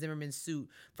named in Zimmerman's suit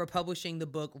for publishing the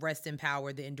book Rest in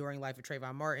Power: The Enduring Life of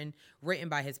Trayvon Martin, written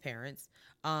by his parents,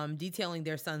 detailing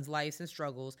their son's lives and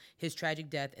struggles, his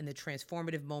tragic death, and the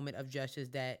transformative moment of justice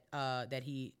that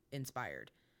he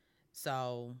inspired.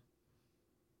 So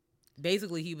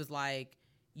basically, he was like,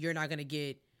 "You're not gonna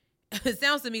get." It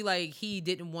sounds to me like he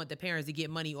didn't want the parents to get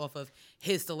money off of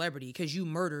his celebrity because you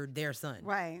murdered their son.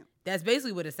 Right. That's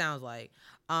basically what it sounds like.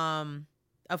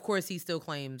 Of course, he still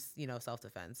claims,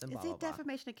 self-defense and blah, blah, blah. Is it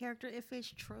defamation of character if it's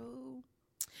true?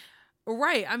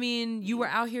 Right. I mean, you were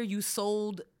out here, you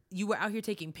sold you were out here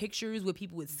taking pictures with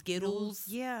people with Skittles.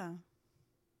 Yeah.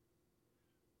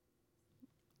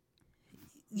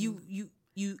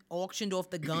 You auctioned off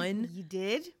the gun. You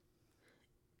did.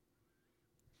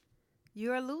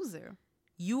 You're a loser.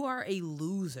 You are a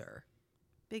loser.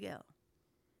 Big L.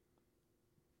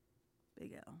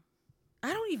 Big L.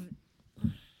 I don't even.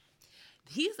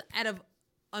 He's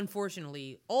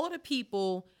unfortunately, all the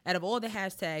people out of all the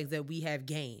hashtags that we have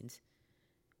gained,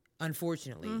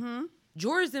 unfortunately,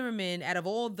 George Zimmerman, out of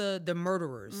all the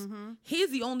murderers, he's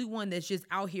the only one that's just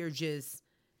out here just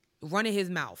running his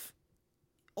mouth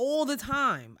all the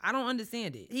time. I don't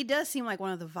understand it. He does seem like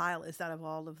one of the vilest out of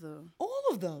all of them. All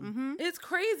of them. It's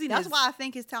craziness. That's why I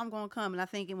think his time going to come, and I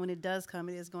think when it does come,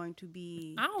 it is going to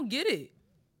be. I don't get it.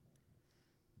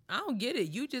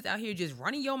 You just out here just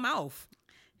running your mouth.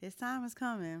 His time is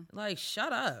coming. Like,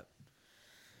 shut up.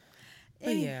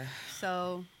 But yeah.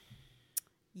 So,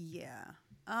 yeah.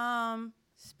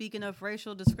 Speaking of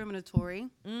racial discriminatory,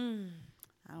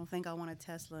 I don't think I want a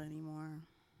Tesla anymore.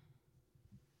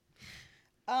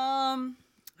 I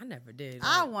never did.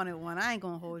 I wanted one. I ain't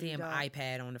gonna hold you. Damn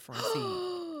iPad on the front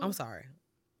seat. I'm sorry.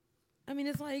 I mean,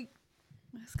 it's like.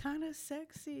 It's kind of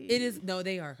sexy. It is. No,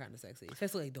 they are kind of sexy.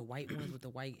 Especially like the white ones with the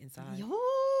white inside. Yo.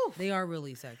 They are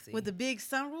really sexy. With the big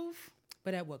sunroof.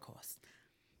 But at what cost?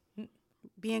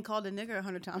 Being called a nigger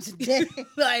 100 times a day.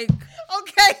 Like.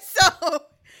 Okay, so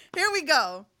here we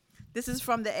go. This is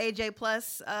from the AJ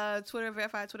Plus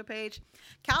verified Twitter page.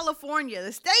 California,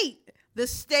 the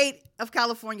state of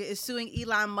California is suing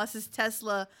Elon Musk's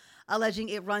Tesla, alleging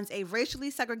it runs a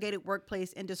racially segregated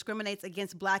workplace and discriminates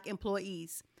against black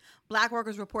employees. Black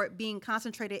workers report being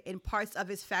concentrated in parts of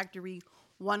its factory.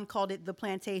 One called it the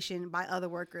plantation by other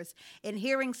workers, and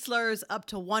hearing slurs up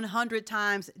to 100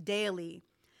 times daily.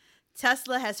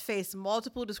 Tesla has faced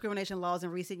multiple discrimination laws in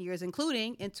recent years,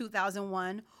 including in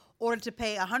 2001, ordered to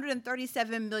pay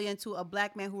 $137 million to a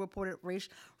black man who reported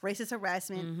racist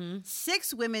harassment,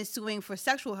 6 women suing for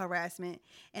sexual harassment,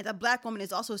 and a black woman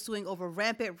is also suing over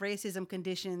rampant racism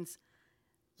conditions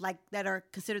like that are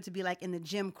considered to be like in the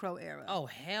Jim Crow era. Oh,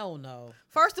 hell no.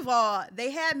 First of all,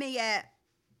 they had me at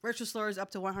racial slurs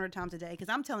up to 100 times a day, because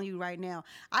I'm telling you right now,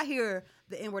 I hear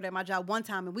the N-word at my job one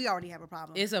time and we already have a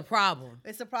problem. It's a problem.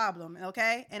 It's a problem,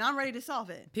 okay? And I'm ready to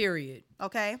solve it. Period.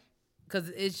 Okay? Because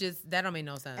it's just, that don't make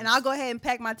no sense. And I'll go ahead and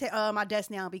pack my my desk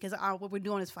now, because what we're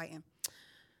doing is fighting.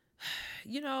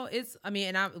 You know,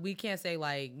 we can't say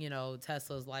like, you know,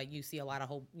 Tesla's like, you see a lot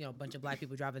of bunch of black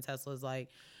people driving Teslas, like,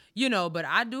 you know, but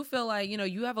I do feel like, you know,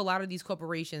 you have a lot of these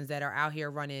corporations that are out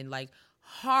here running like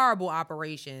horrible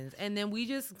operations, and then we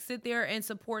just sit there and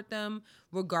support them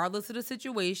regardless of the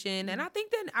situation. And I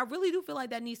think that I really do feel like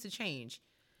that needs to change.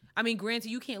 I mean,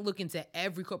 granted, you can't look into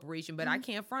every corporation, but I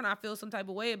can't front. I feel some type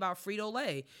of way about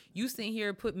Frito-Lay. You sitting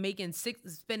here spending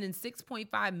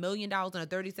 $6.5 million on a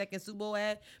 30-second Super Bowl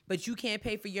ad, but you can't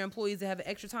pay for your employees to have an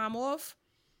extra time off?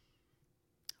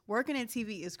 Working in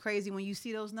TV is crazy when you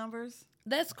see those numbers.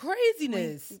 That's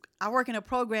craziness. I work in a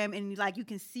program, and like you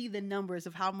can see the numbers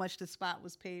of how much the spot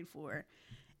was paid for.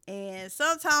 And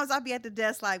sometimes I'll be at the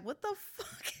desk like, what the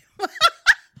fuck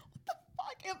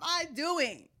am I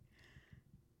doing?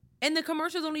 And the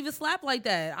commercials don't even slap like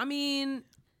that. I mean,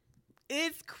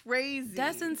 it's crazy.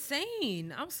 That's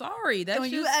insane. I'm sorry. That's when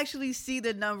you actually see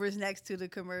the numbers next to the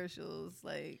commercials,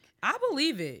 like, I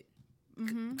believe it.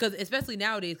 Because especially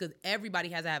nowadays, because everybody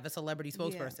has to have a celebrity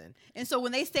spokesperson. Yeah. And so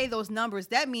when they say those numbers,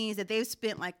 that means that they've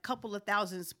spent like a couple of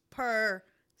thousands per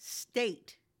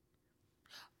state.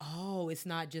 Oh, it's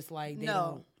not just like they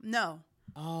No.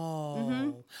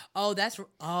 Oh. Oh, that's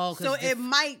so it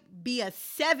might be a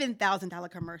 $7,000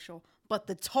 commercial, but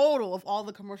the total of all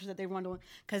the commercials that they run on,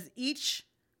 because each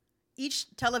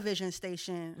television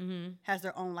station has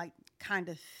their own like kind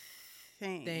of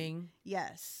thing.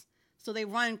 Yes. So they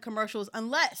run commercials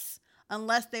unless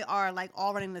they are like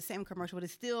all running the same commercial, but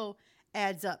it still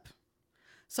adds up.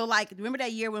 So like, remember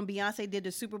that year when Beyonce did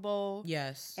the Super Bowl?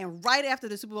 Yes. And right after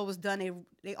the Super Bowl was done,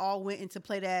 they all went in to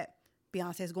play that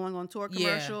Beyonce's going on tour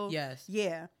commercial. Yeah, yes.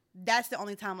 Yeah. That's the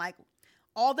only time, like,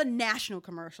 all the national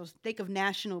commercials, think of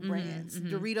national brands,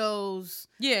 Doritos,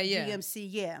 GMC,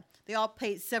 yeah. They all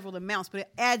paid several amounts, but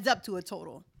it adds up to a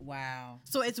total. Wow.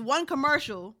 So it's one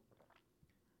commercial,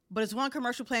 but it's one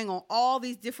commercial playing on all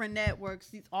these different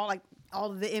networks, all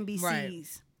of the NBCs. Right. And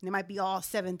they might be all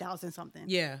 7,000 something.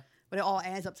 Yeah. But it all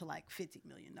adds up to like $50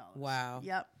 million. Wow.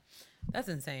 Yep. That's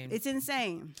insane. It's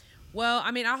insane. Well,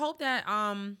 I mean, I hope that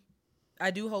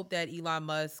do hope that Elon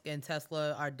Musk and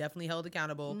Tesla are definitely held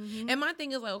accountable. Mm-hmm. And my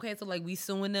thing is like, okay, so like we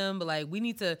suing them, but like we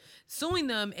need to suing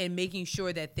them and making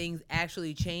sure that things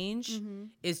actually change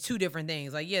is two different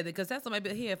things. Like, yeah, because Tesla might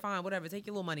be here, fine, whatever, take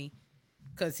your little money.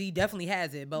 Because he definitely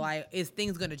has it, but like, is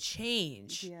things gonna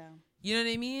change? Yeah. You know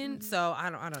what I mean? So I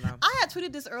don't know. I had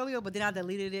tweeted this earlier, but then I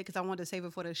deleted it because I wanted to save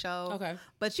it for the show. Okay.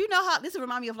 But you know how this would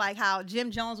remind me of like how Jim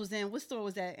Jones was in, what store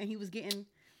was that? And he was getting,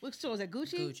 what store was that?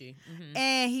 Gucci? Gucci. Mm-hmm.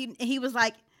 And he was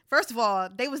like, first of all,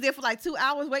 they was there for like 2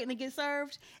 hours waiting to get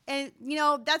served. And you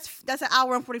know, that's an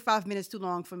hour and 45 minutes too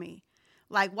long for me.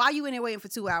 Like, why you in there waiting for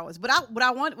 2 hours? But what I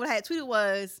had tweeted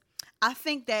was, I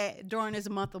think that during this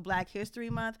month of Black History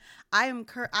Month, I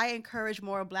encourage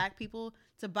more Black people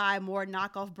to buy more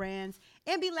knockoff brands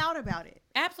and be loud about it.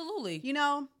 Absolutely. You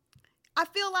know, I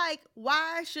feel like,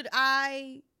 why should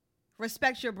I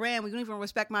respect your brand when you don't even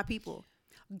respect my people?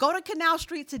 Go to Canal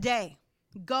Street today.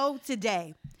 Go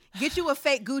today. Get you a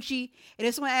fake Gucci, and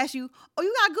if someone asks you, "Oh,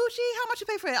 you got Gucci? How much you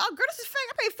pay for it?" "Oh, girl, this is fake.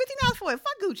 I paid $15 for it.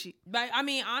 Fuck Gucci." But I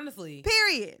mean, honestly.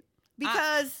 Period.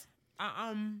 Because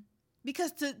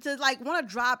Because to like want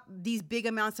to drop these big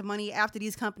amounts of money after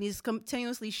these companies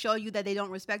continuously show you that they don't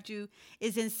respect you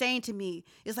is insane to me.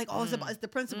 It's like, oh, it's the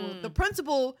principle. The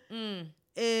principle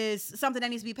is something that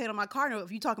needs to be paid on my card note.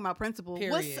 If you're talking about principle,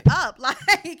 Period. What's up?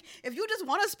 Like, if you just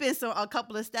want to spend a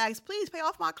couple of stacks, please pay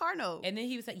off my card note. And then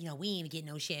he was like, we ain't even getting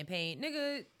no champagne.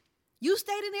 Nigga. You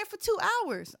stayed in there for 2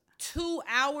 hours. 2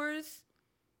 hours?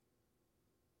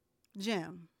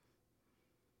 Jim.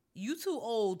 You too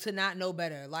old to not know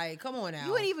better. Like, come on now.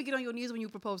 You didn't even get on your knees when you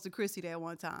proposed to Chrissy that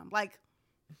one time. Like,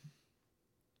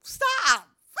 stop.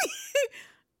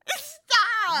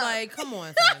 Stop. Like, come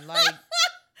on, son. Like,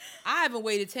 I haven't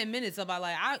waited 10 minutes about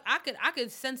like I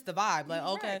could sense the vibe. Like,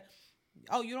 okay. Right.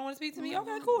 Oh, you don't want to speak to me?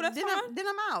 Okay, cool. That's fine. Then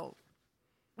I'm out.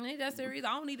 Ain't that serious?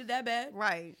 I don't need it that bad.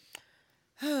 Right.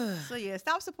 So yeah,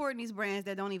 stop supporting these brands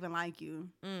that don't even like you.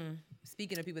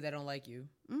 Speaking of people that don't like you.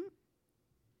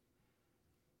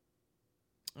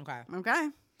 Okay.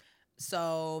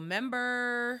 So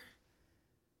remember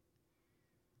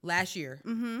last year,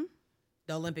 the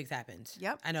Olympics happened.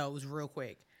 Yep. I know it was real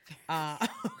quick.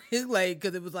 Like,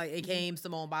 because it was like it came,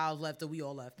 Simone Biles left, so we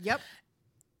all left. Yep.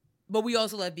 But we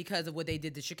also left because of what they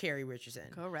did to Sha'Carri Richardson.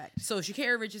 Correct. So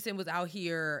Sha'Carri Richardson was out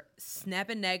here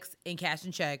snapping necks and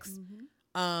cashing checks,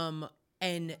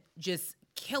 and just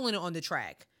killing it on the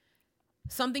track.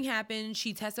 Something happened.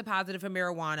 She tested positive for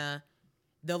marijuana.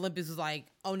 The Olympics was like,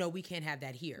 oh no, we can't have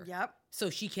that here. Yep. So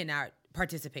she cannot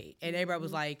participate. And everybody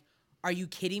was like, are you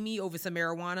kidding me over some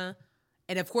marijuana?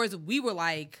 And of course we were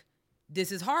like,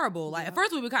 this is horrible. Like at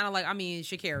first we were kind of like, I mean,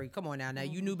 Sha'Carri, come on now. Now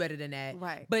you knew better than that.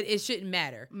 Right. But it shouldn't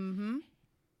matter.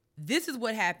 This is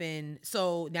what happened.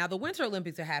 So now the Winter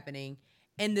Olympics are happening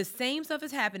and the same stuff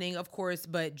is happening, of course,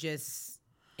 but just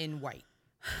in white.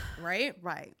 Right?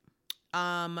 Right.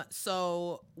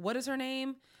 So what is her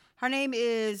name? Her name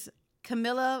is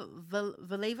Camilla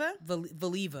Valieva.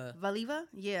 Valieva.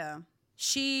 Yeah.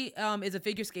 She is a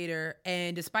figure skater,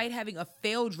 and despite having a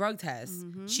failed drug test,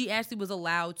 she actually was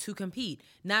allowed to compete.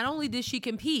 Not only did she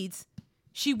compete,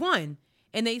 she won.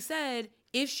 And they said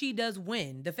if she does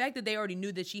win, the fact that they already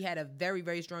knew that she had a very,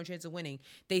 very strong chance of winning,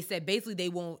 they said basically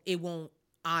it won't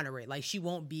honor it. Like she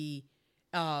won't be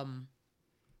in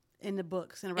the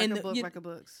books, in record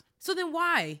books. So then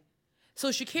why? So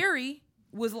Sha'Carri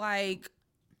was like,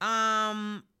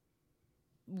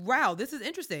 wow, this is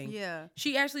interesting. Yeah.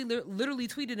 She actually literally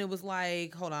tweeted and was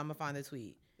like, hold on, I'm going to find the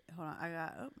tweet. Hold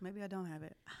on. Maybe I don't have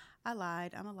it. I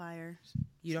lied. I'm a liar.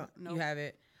 You don't, Nope. You have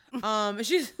it.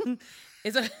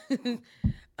 It's a,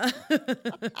 I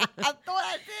thought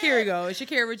I did. Here we go.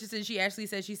 Sha'Carri Richardson,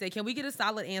 she said, can we get a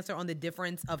solid answer on the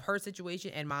difference of her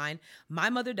situation and mine?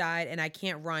 My mother died and I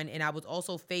can't run, and I was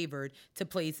also favored to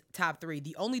place top 3.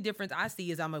 The only difference I see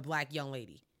is I'm a Black young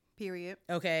lady. Period.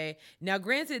 Okay. Now,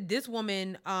 granted, this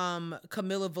woman,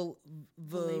 Camilla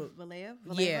Valieva?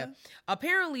 Yeah.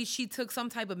 Apparently, she took some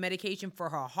type of medication for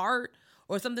her heart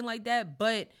or something like that,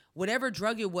 but whatever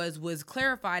drug it was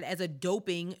clarified as a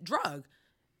doping drug.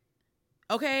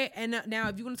 Okay, and now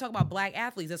if you want to talk about Black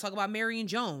athletes, let's talk about Marion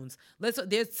Jones.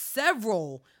 There's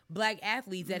several Black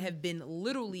athletes that have been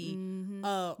literally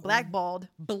blackballed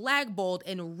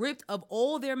and ripped of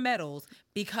all their medals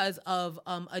because of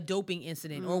a doping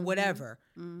incident or whatever.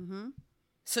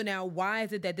 So now why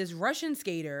is it that this Russian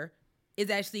skater is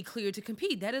actually cleared to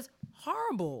compete? That is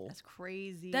horrible. That's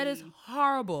crazy. That is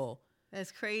horrible.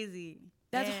 That's crazy.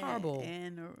 That's horrible.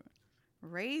 And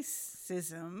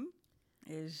racism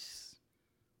is...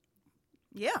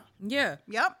 Yeah. Yeah.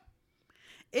 Yep.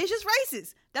 It's just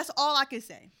racist. That's all I can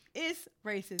say. It's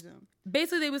racism.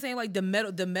 Basically, they were saying like the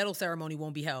medal ceremony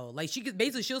won't be held. Like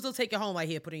she'll still take it home. Like,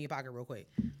 here, put it in your pocket real quick.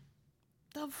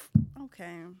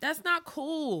 Okay. That's not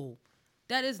cool.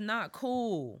 That is not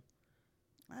cool.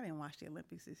 I didn't watch the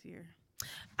Olympics this year.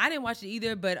 I didn't watch it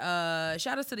either, but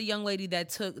shout out to the young lady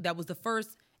that was the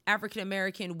first African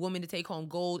American woman to take home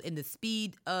gold in the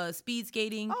speed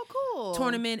skating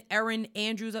tournament. Erin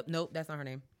Andrews Nope, that's not her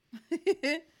name.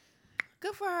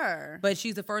 Good for her. But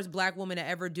she's the first black woman to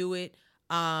ever do it.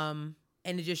 And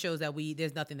it just shows that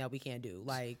there's nothing that we can't do.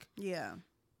 Like, yeah,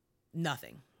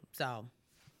 nothing. So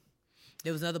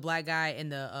there was another black guy in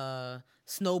the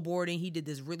snowboarding. He did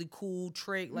this really cool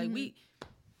trick. Like,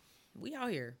 we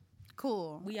out here.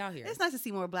 Cool. We out here. It's nice to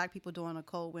see more black people doing the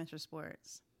cold winter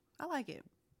sports. I like it.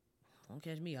 Don't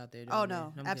catch me out there. Oh,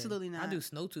 no. Absolutely not. I do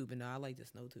snow tubing, though. I like the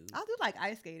snow tube. I do like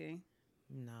ice skating.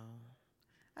 No.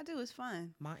 I do. It's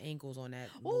fun. My ankles on that.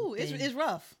 Ooh, it's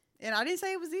rough. And I didn't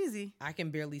say it was easy. I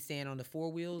can barely stand on the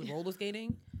 4 wheels roller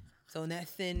skating. So in that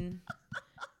thin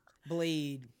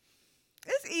blade.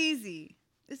 It's easy.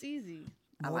 It's easy.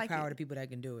 More I like power it. to people that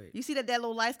can do it. You see that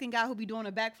little light-skinned guy who be doing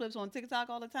the backflips on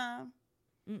TikTok all the time?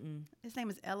 Mm-mm. His name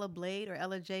is Ella Blade or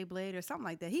Ella J Blade or something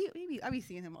like that. I be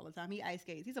seeing him all the time. He ice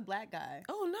skates. He's a black guy.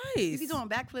 Oh, nice. He be doing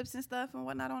backflips and stuff and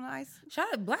whatnot on the ice. Shout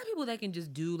out black people that can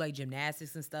just do like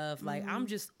gymnastics and stuff. Like, I'm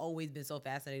just always been so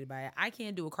fascinated by it. I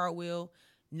can't do a cartwheel.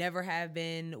 Never have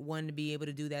been one to be able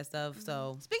to do that stuff.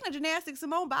 So speaking of gymnastics,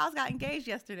 Simone Biles got engaged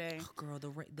yesterday. Oh, girl,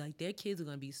 their kids are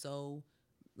gonna be so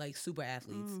like super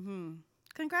athletes. Mm-hmm.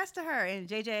 Congrats to her and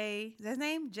JJ. Is that his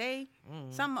name? Jay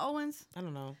something Owens. I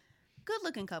don't know. Good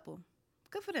looking couple.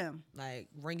 Good for them. Like,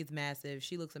 ring is massive.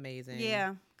 She looks amazing.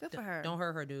 Yeah, good for her. Don't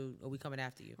hurt her, dude, or we coming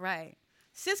after you. Right.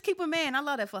 Sis keep a man. I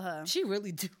love that for her. She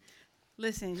really do.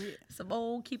 Listen,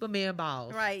 Simone keep a man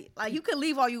balls. Right. Like, you can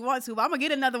leave all you want to, but I'm gonna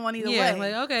get another one either way. Yeah,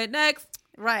 like, okay, next.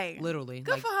 Right. Literally.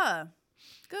 Good for her.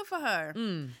 Good for her.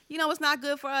 You know what's not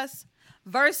good for us?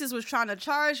 Versus was trying to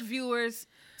charge viewers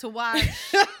to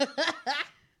watch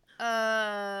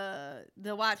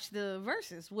the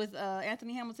Versus with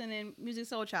Anthony Hamilton and Musiq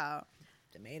Soulchild.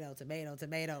 Tomato.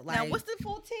 Like, now, what's the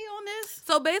full tea on this?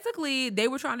 So basically, they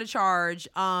were trying to charge.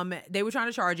 it.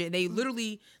 And they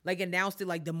literally like announced it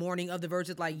like the morning of the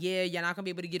Versus. Like, yeah, you're not gonna be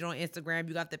able to get it on Instagram.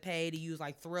 You got to pay to use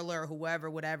like Thriller or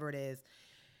whatever it is.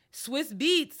 Swiss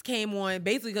Beats came on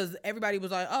basically because everybody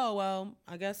was like, oh, well,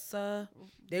 I guess there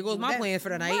goes my plans for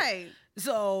the night. Right.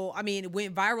 So, I mean, it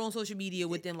went viral on social media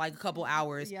within like a couple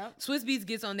hours. Yep. Swiss Beats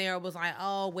gets on there and was like,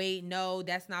 oh, wait, no,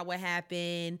 that's not what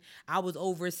happened. I was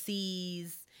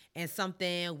overseas and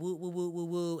something, woo, woo, woo, woo,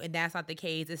 woo. And that's not the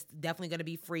case. It's definitely going to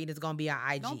be free and it's going to be on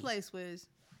IG. Don't play Swizz.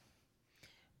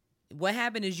 What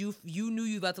happened is you knew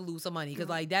you about to lose some money because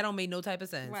like that don't make no type of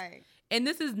sense. Right. And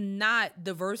this is not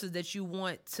the Verses that you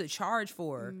want to charge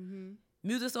for.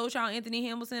 Musiq Soulchild, Anthony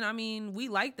Hamilton. I mean, we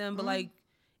like them, but like,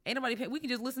 ain't nobody pay. We can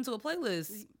just listen to a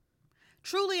playlist.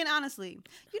 Truly and honestly,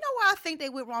 you know where I think they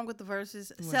went wrong with the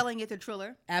Verses? Selling it to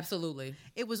Triller. Absolutely.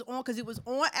 It was on because it was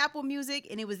on Apple Music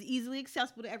and it was easily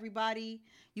accessible to everybody.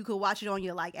 You could watch it on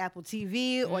your like Apple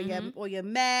TV or your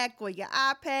Mac or your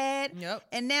iPad. Yep.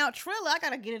 And now Triller, I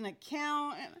gotta get an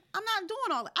account. And I'm not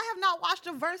doing all that. I have not watched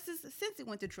the Verses since it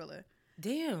went to Triller.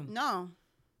 Damn. No.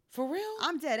 For real?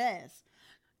 I'm dead ass.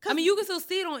 I mean, you can still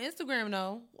see it on Instagram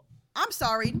though. I'm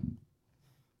sorry.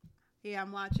 Yeah,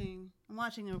 I'm watching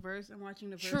the Verse. I'm watching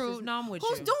the Verses. True. No, I'm with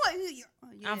Who's you. doing?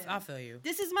 Yeah. I feel you.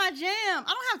 This is my jam. I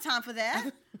don't have time for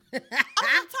that. I don't have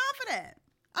time for that.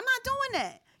 I'm not doing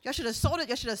that. Y'all should have sold it.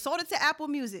 Y'all should have sold it to Apple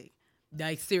Music.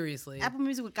 Like, seriously. Apple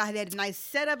Music would got that nice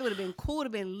setup. It would have been cool. It would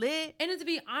have been lit. And then to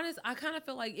be honest, I kind of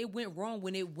feel like it went wrong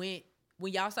when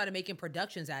y'all started making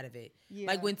productions out of it. Yeah.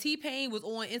 Like when T-Pain was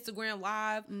on Instagram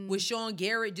Live with Sean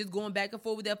Garrett just going back and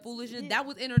forth with that foolishness, that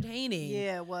was entertaining.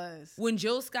 Yeah, it was. When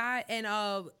Jill Scott and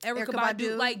Erykah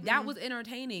Badu, like that was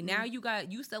entertaining. Now you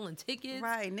selling tickets.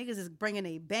 Right, niggas is bringing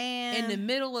a band. In the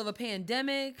middle of a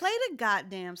pandemic. Play the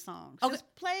goddamn songs. Okay.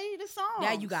 Just play the songs.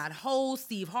 Now you got Hov,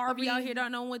 Steve Harvey out here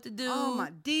don't know what to do. Oh,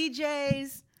 my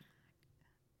DJs.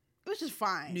 Which is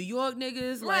fine. New York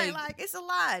niggas. Right, like it's a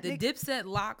lot. The Dipset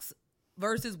Locks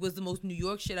Versus was the most New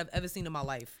York shit I've ever seen in my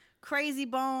life. Crazy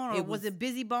Bone, or was it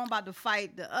Busy Bone about to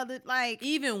fight the other? Like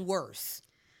even worse.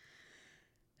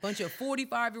 Bunch of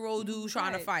 45-year-old dudes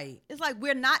trying to fight. It's like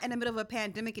we're not in the middle of a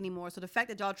pandemic anymore. So the fact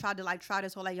that y'all tried to like try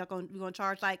this whole like we're gonna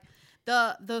charge like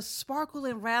the sparkle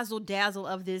and razzle dazzle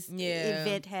of this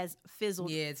event has fizzled.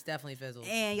 Yeah, it's definitely fizzled.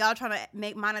 And y'all trying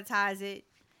to monetize it.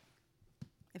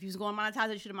 If you was going to monetize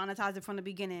it, you should have monetized it from the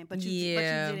beginning. But you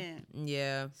didn't.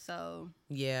 Yeah. So.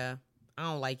 Yeah. I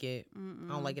don't like it. Mm-mm.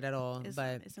 I don't like it at all.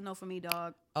 But it's a no for me,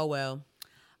 dog. oh well.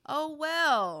 Oh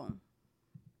well.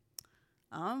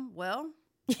 Well.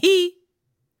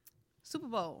 Super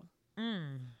Bowl.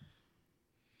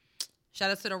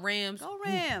 Shout out to the Rams. Go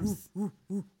Rams. Go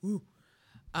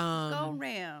Go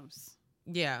Rams.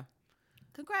 Yeah.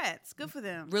 Congrats. Good for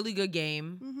them. Really good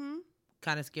game. Mm-hmm.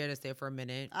 Kind of scared us there for a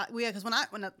minute. Yeah, because when I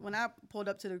pulled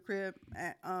up to the crib,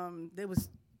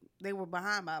 they were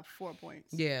behind by 4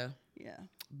 points. Yeah. Yeah.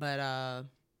 But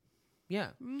yeah.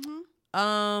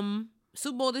 Mm-hmm.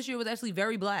 Super Bowl this year was actually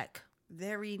very black.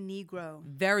 Very Negro.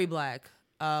 Very black.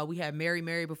 We had Mary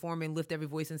Mary performing Lift Every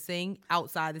Voice and Sing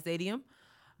outside the stadium.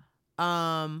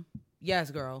 Yes,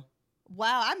 girl.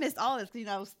 Wow, I missed all this.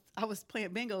 I was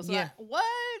playing bingo. So Yeah. What?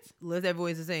 Lift Every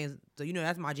Voice and Sing. So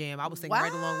that's my jam. I was singing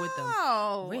right along with them.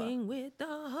 Wow. Ring with the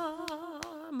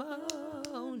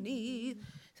harmony.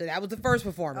 So that was the first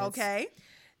performance. Okay.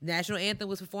 National anthem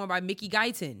was performed by Mickey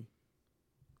Guyton.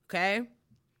 Okay.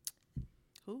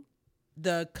 Who?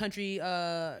 The country,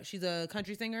 she's a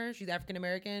country singer. She's African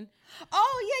American.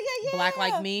 Oh, yeah. Black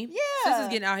like me. Yeah. Sis is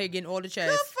getting out here getting all the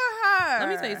checks. Good for her. Let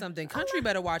me tell you something. Country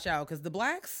better watch out because the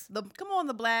blacks, Come on,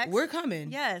 the blacks. we're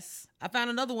coming. Yes. I found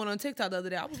another one on TikTok the other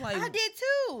day. I was like, I did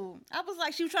too. I was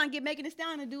like, she was trying to get Megan Thee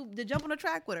Stallion to do the jump on the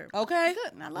track with her. okay.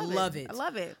 Good. I love it. I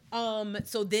love it.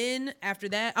 So then after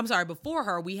that, before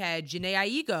her, we had Jhené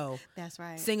Aiko That's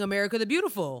right. sing America the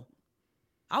Beautiful.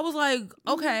 I was like,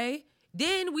 okay.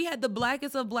 Then we had the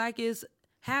blackest of blackest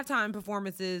halftime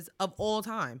performances of all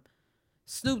time.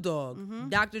 Snoop Dogg,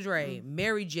 Dr. Dre,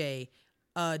 Mary J,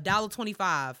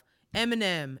 $1.25,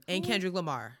 Eminem, and Kendrick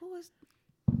Lamar. Who is?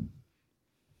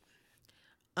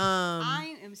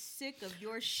 I am sick of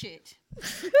your shit.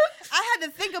 I had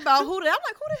to think about I'm like, who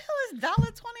the hell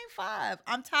is $1.25?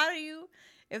 I'm tired of you.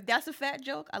 If that's a fat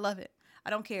joke, I love it. I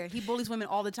don't care. He bullies women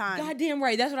all the time. Goddamn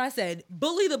right. That's what I said.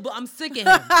 I'm sick of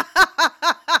him.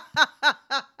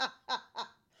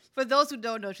 For those who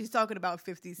don't know, she's talking about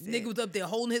 50 Cent. Nigga was up there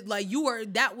holding his, like, where'd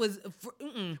he get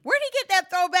that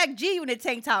throwback G unit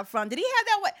tank top from? Did he have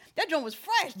that? What? That joint was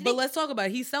fresh. But let's talk about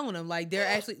it. He's selling them. Like, they're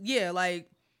actually, like.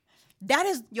 That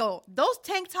is, those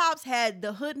tank tops had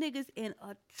the hood niggas in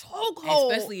a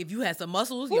chokehold. Especially if you had some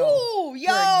muscles, Ooh, forget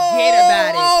about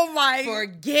it. Oh my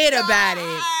Forget God, about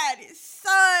it.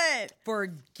 son.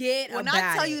 Forget about it. When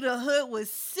I tell you the hood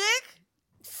was sick,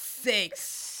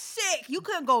 you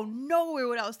couldn't go nowhere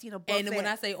without seeing a buffet. And when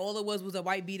I say all it was a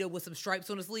white beater with some stripes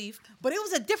on the sleeve. But it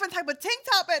was a different type of tank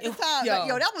top at the time. Yo.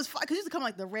 Like, that was fire. Because it used to come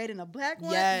like the red and the black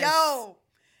one. Yes.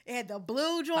 It had the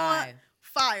blue joint.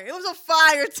 Fire. It was a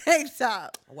fire tank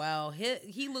top. Well,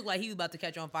 he looked like he was about to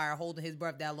catch on fire holding his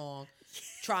breath that long,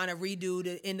 trying to redo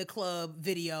the In the Club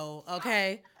video.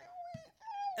 Okay?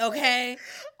 Okay?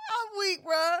 I'm weak,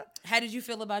 bruh. How did you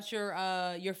feel about your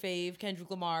fave,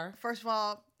 Kendrick Lamar? First of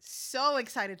all, so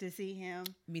excited to see him.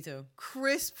 Me too.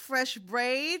 Crisp, fresh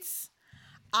braids.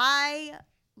 I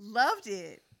loved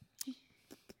it.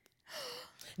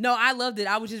 No, I loved it.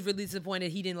 I was just really disappointed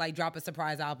he didn't like drop a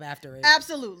surprise album after it.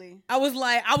 Absolutely. I was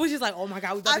just like, oh my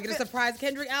God, we about to get a surprise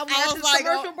Kendrick album after the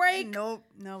commercial break? Nope.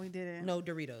 No, we didn't. No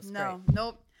Doritos. No, Great.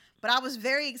 nope. But I was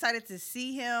very excited to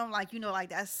see him. Like,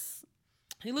 that's...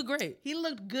 He looked great. He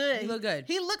looked good. He looked good.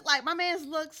 He looked like my man's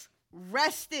looks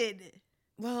rested.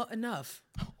 Well, enough.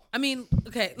 I mean,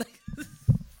 okay.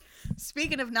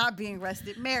 Speaking of not being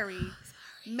rested, Mary,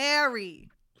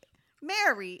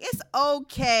 it's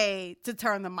okay to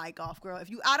turn the mic off, girl. If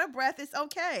you out of breath, it's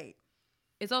okay.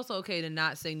 It's also okay to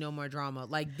not sing No More Drama.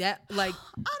 Like that, like...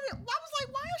 I was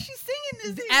like, why is she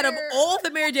singing this out of here? all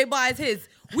the Mary J. Blige hits,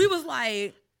 we was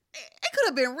like... It could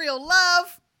have been Real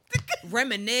Love.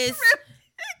 Reminisce. It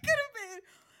could have been...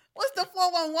 What's the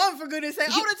 411 for goodness sake?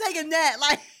 I would have taken that.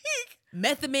 Like...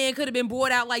 Method Man could have been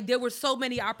brought out. Like, there were so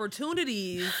many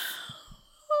opportunities.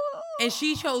 And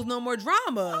she chose No More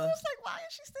Drama. I was like, why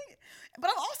is she singing? But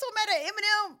I'm also mad at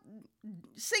Eminem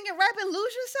singing, rapping,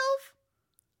 Lose Yourself.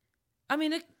 I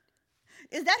mean,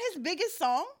 is that his biggest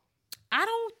song? I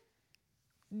don't...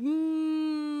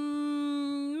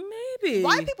 maybe.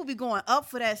 White people be going up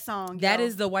for that song. That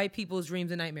is the white people's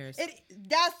dreams and nightmares.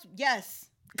 Yes.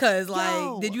 Because,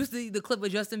 like, did you see the clip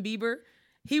of Justin Bieber?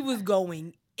 He was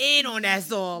going in on that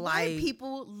song. White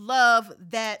people love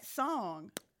that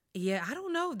song. Yeah, I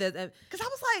don't know that. Because I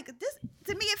was like, this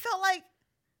to me, it felt like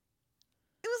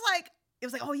it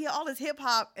was like, oh yeah, all this hip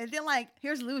hop, and then like,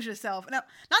 here's Lose Yourself. And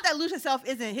not that Lose Yourself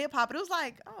isn't hip hop, but it was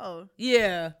like, oh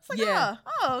yeah, it's like, yeah,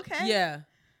 oh okay, yeah,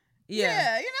 you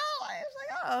know, it's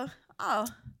like, oh.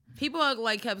 People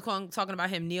like kept talking about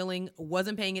him kneeling.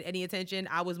 Wasn't paying it any attention.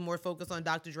 I was more focused on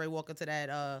Dr. Dre walking to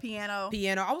that piano.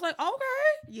 I was like,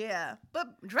 okay, Yeah,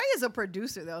 but Dre is a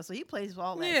producer though, so he plays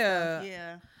all that Yeah. stuff.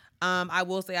 Yeah. I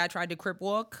will say I tried to crip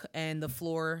walk and the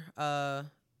floor.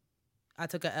 I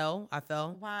took a L. I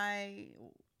fell. Why?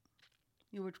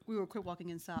 We were crip walking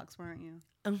in socks, weren't you?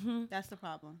 Mm-hmm. That's the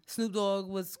problem. Snoop Dogg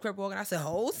was crip walking. I said,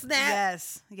 "Oh snap!"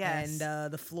 Yes.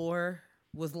 And the floor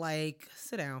was like,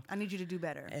 "Sit down." I need you to do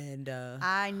better. And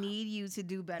I need you to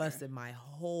do better. busted my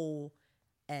whole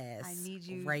ass. I need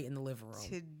you right in the living room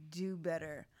to do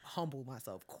better. Humble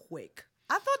myself quick.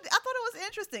 I thought it was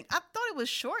interesting. I thought it was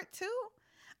short too.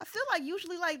 I feel like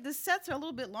usually like the sets are a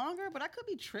little bit longer, but I could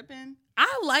be tripping.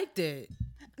 I liked it.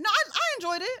 No, I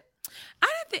enjoyed it. I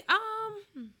didn't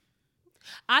think.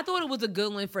 I thought it was a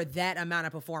good one for that amount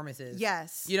of performances.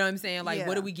 Yes. You know what I'm saying? Like, Yeah.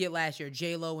 what did we get last year?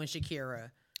 J-Lo and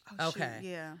Shakira. Oh, Okay. shoot,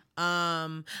 yeah.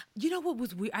 You know what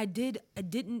was weird? I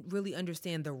didn't really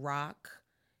understand The Rock.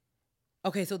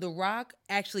 Okay, so The Rock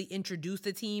actually introduced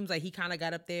the teams. Like, he kind of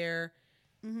got up there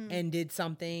and did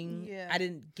something. Yeah. I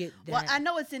didn't get that. Well, I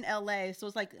know it's in LA, so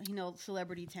it's like,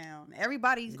 celebrity town.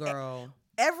 Everybody's Girl.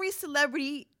 every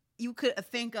celebrity you could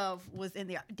think of was in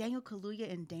there. Daniel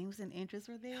Kaluuya and Damson Idris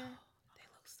were there. They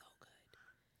look so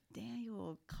good.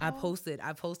 Daniel. I posted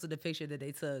a picture that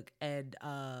they took and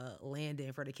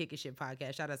Landon for the Kick It Shit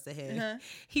podcast. Shout out to him. Uh-huh.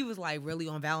 He was like, really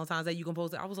on Valentine's Day you can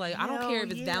post it. I was like, I don't Hell care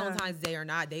if it's yeah. Valentine's Day or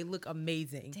not. They look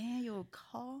amazing. Daniel,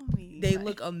 call me. They Like,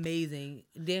 look amazing.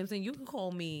 Damson, you can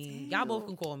call me. Y'all both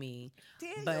can call me.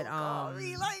 Daniel, but, call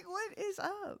me. Like, what is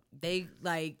up? They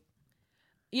like,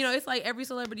 it's like every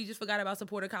celebrity just forgot about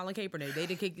supporter Colin Kaepernick. They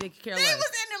could care They less.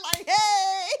 was in there like,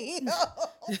 hey,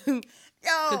 yo.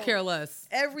 Could care less.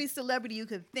 Every celebrity you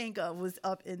could think of was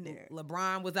up in there.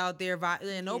 LeBron was out there,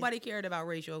 and nobody cared about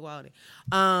racial equality.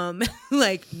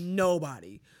 Like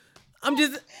nobody. I'm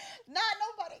just Not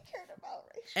nobody cared about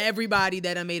race. everybody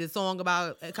that I made a song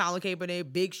about Colin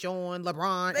Kaepernick, Big Sean,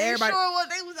 LeBron, They everybody, sure was.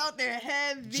 They was out there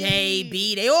heavy.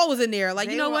 JB, they all was in there. Like,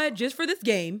 They you know were- what? Just for this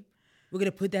game, we're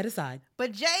gonna put that aside.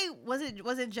 But Jay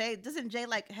wasn't Jay? Doesn't Jay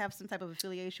like have some type of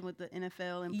affiliation with the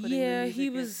NFL and putting Yeah, the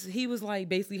music he was like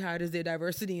basically hired as their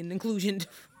diversity and inclusion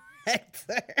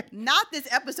director. Not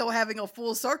this episode having a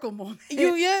full circle moment.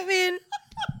 Yeah, I mean,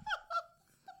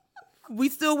 we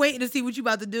still waiting to see what you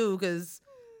about to do because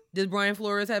does Brian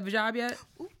Flores have a job yet?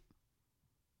 Ooh.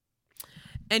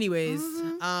 Anyways,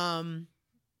 Mhm.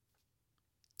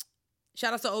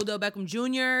 shout out to Odell Beckham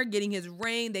Jr. getting his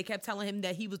ring. They kept telling him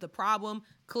that he was the problem.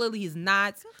 Clearly, he's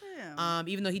not. Damn.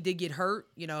 Even though he did get hurt,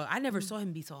 I never saw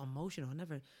him be so emotional.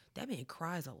 That man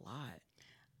cries a lot.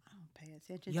 I don't pay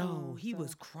attention. Yo, to him, he so-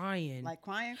 was crying. like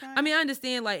crying. I mean, I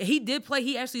understand. Like, he did play.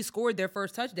 He actually scored their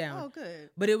first touchdown. Oh, good.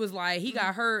 But it was like he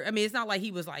got hurt. I mean, it's not like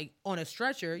he was like on a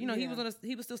stretcher. He Yeah. was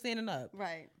he was still standing up.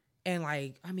 Right. And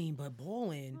like, I mean, but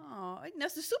balling. Oh,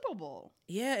 that's the Super Bowl.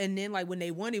 Yeah, and then like when they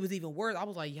won, it was even worse. I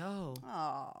was like, yo,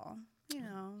 Oh,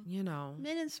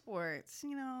 men in sports.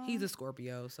 he's a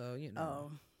Scorpio, so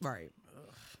Oh, right.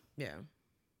 Yeah.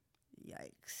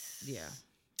 yikes. Yeah.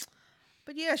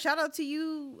 But yeah, shout out to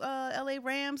you, LA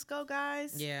Rams. Go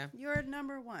guys. Yeah. You're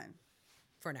number one.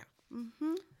 For now.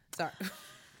 Mm-hmm. Sorry.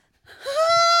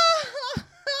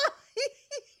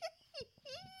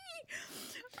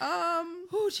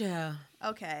 Ooh, child.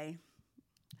 Okay.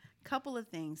 Couple of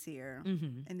things here,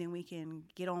 Mm-hmm. and then we can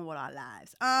get on with our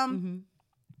lives. Mm-hmm.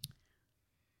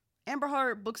 Amber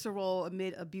Heard books a role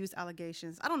amid abuse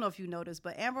allegations. I don't know if you noticed,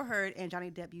 but Amber Heard and Johnny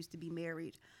Depp used to be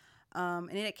married. And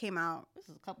then it came out, this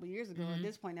was a couple of years ago at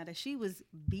this point now, that she was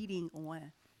beating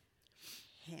on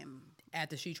him.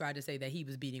 After she tried to say that he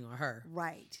was beating on her.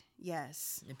 Right.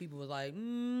 Yes. And people was like,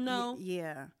 no.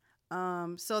 Yeah.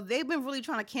 So they've been really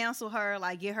trying to cancel her,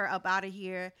 like get her up out of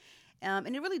here.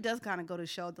 And it really does kind of go to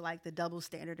show the double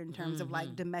standard in terms of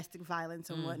like domestic violence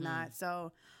and whatnot.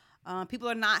 So people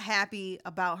are not happy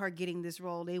about her getting this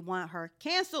role. They want her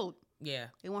canceled. Yeah.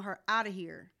 They want her out of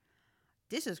here.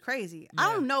 This is crazy. Yeah.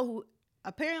 I don't know who.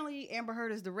 Apparently, Amber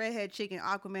Heard is the redhead chick in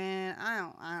Aquaman. I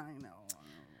don't know.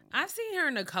 I've seen her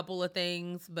in a couple of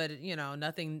things, but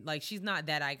nothing like she's not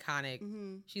that iconic.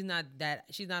 Mm-hmm. She's not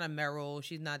a Meryl.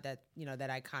 She's not that, that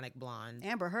iconic blonde.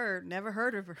 Amber Heard, never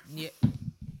heard of her. Yeah.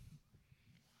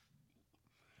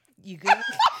 You good?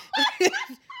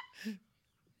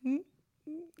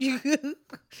 You good?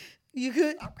 You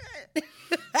good? I'm good.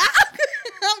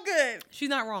 I'm good. She's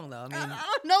not wrong though. I mean, I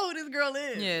don't know who this girl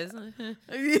is.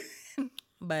 yes.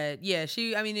 But yeah, if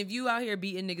you out here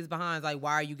beating niggas behind, like,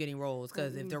 why are you getting roles?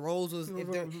 Because if the roles was,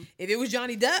 if it was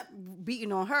Johnny Depp,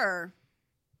 Beating on her,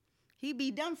 he'd be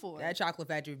done for. that chocolate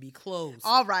factory would be closed.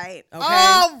 All right. Okay.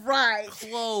 All right.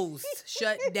 Closed.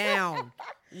 Shut down.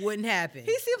 Wouldn't happen.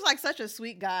 He seems like such a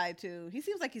sweet guy too. He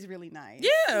seems like he's really nice.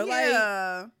 Yeah,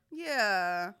 like-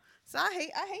 yeah. So I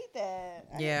hate that.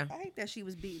 Yeah. I hate that she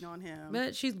was beating on him.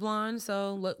 But she's blonde,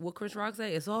 so look what Chris Rock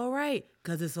say. It's all right,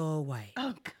 because it's all white.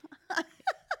 Oh God.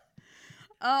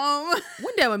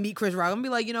 One day I'm gonna meet Chris Rock. I'm gonna be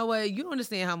like, you know what? You don't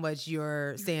understand how much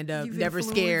your stand-up, You've Never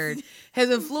influenced- Scared, has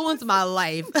influenced my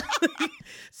life.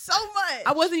 so much.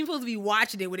 I wasn't even supposed to be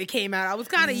watching it when it came out. I was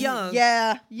kind of young.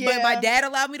 Yeah. But my dad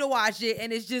allowed me to watch it,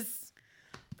 and it's just,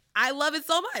 I love it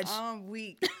so much. I'm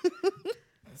weak.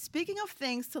 Speaking of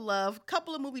things to love,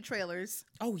 couple of movie trailers.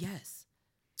 Oh, yes.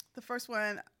 The first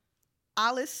one,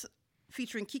 Alice,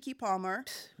 featuring Keke Palmer.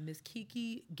 Miss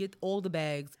Keke, get all the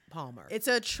bags, Palmer. It's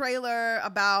a trailer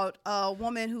about a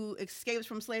woman who escapes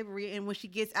from slavery, and when she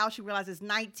gets out, she realizes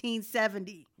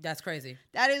 1970. That's crazy.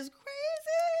 That is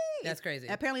crazy. That's crazy.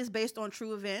 Apparently, it's based on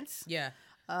true events. Yeah.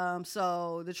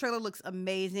 So the trailer looks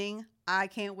amazing. I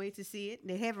can't wait to see it.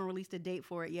 They haven't released a date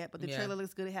for it yet, but the trailer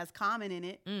looks good. It has Common in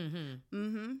it.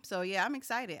 So yeah, I'm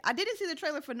excited. I didn't see the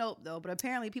trailer for Nope though, but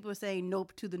apparently people are saying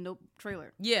Nope to the Nope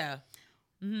trailer. Yeah.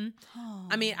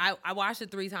 I mean, I watched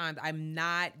it 3 times. I'm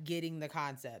not getting the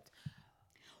concept.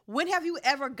 When have you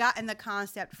ever gotten the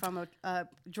concept from a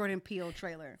Jordan Peele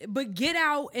trailer? But Get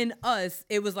Out and Us,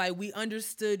 it was like we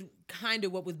understood kind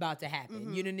of what was about to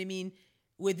happen. You know what I mean?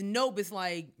 With Nope, it's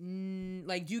like, do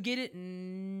you get it?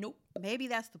 Nope. Maybe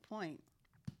that's the point.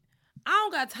 I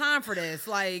don't got time for this.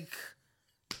 Like,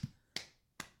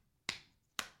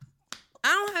 I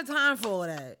don't have time for all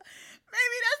that.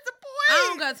 Maybe that's the point. I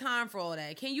don't got time for all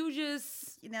that. Can you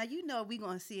just... Now, you know we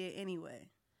going to see it anyway.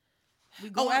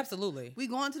 Absolutely. We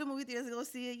going to the movie theaters to go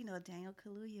see it. You know, Daniel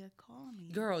Kaluuya, call me.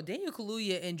 Girl, Daniel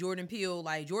Kaluuya and Jordan Peele,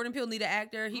 like, Jordan Peele need an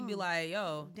actor. He'd be like,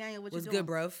 yo, Daniel, what's you good,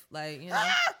 doing? bruv? Like, you know,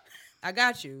 I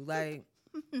got you. Like,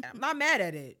 I'm not mad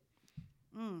at it.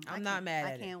 I'm not mad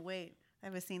at it. I can't wait. I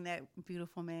haven't seen that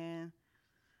beautiful man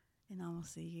in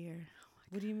almost a year.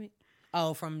 What do you mean?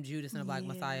 Oh, from Judas and the Black Yeah,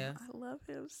 Messiah. I love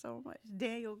him so much.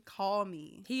 Daniel, call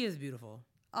me. He is beautiful.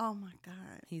 Oh my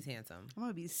God. He's handsome. I'm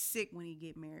gonna be sick when he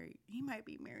get married. He might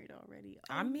be married already.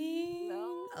 I mean,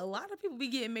 a lot of people be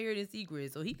getting married in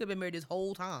secret, so he could have been married this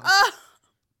whole time.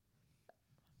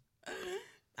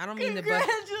 I don't mean to bust.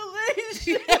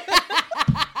 Congratulations.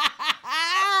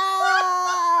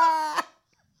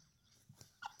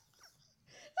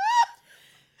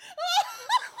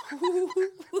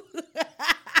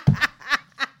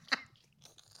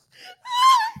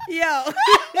 Yo.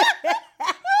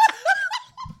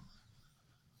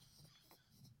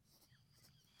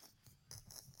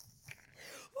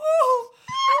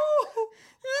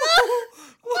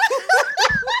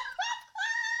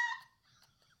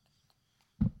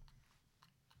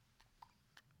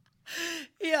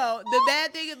 Yo, the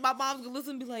bad thing is my mom's gonna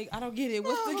listen and be like, I don't get it.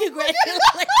 What's the congratulations?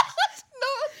 No,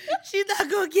 she's not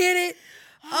gonna get it.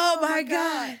 Oh my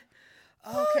God.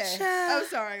 Okay. child. I'm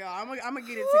sorry, y'all. I'm gonna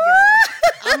get it together.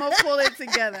 I'm gonna pull it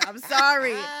together. I'm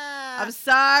sorry. I'm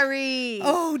sorry.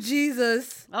 Oh,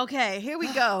 Jesus. Okay, here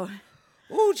we go.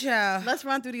 Ooh, child. Let's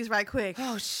run through these right quick.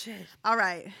 Oh, shit. All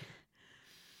right.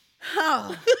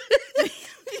 Oh.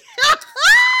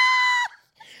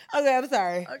 Okay, I'm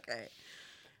sorry. Okay.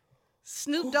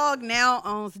 Snoop Dogg now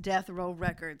owns Death Row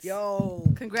Records.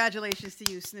 Yo. Congratulations to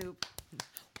you, Snoop.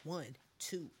 1,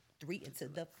 2, 3 into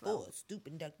the 4.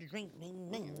 Stupid Dr. Drink.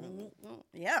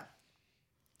 Yeah.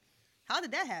 How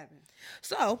did that happen?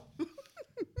 So,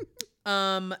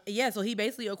 so he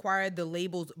basically acquired the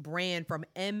label's brand from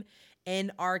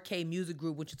MNRK Music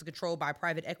Group, which is controlled by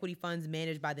private equity funds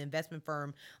managed by the investment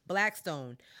firm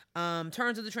Blackstone.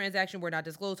 Terms of the transaction were not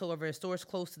disclosed. However, a source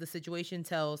close to the situation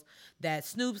tells that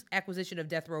Snoop's acquisition of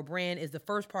Death Row brand is the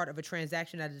first part of a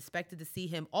transaction that is expected to see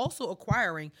him also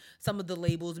acquiring some of the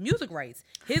label's music rights,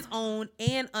 his own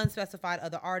and unspecified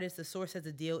other artists. The source says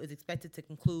the deal is expected to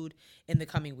conclude in the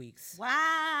coming weeks.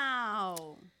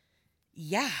 Wow.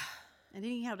 Yeah. And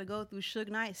then you have to go through Suge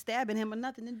Knight stabbing him with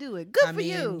nothing to do it. Good for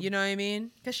you. You know what I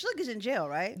mean? Because Suge is in jail,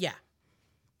 right? Yeah.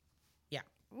 Yeah.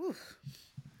 Oof.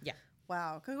 Yeah.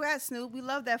 Wow. Congrats, Snoop. We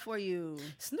love that for you.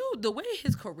 Snoop, the way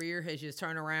his career has just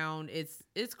turned around,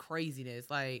 it's craziness.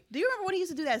 Like, Do you remember when he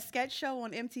used to do that sketch show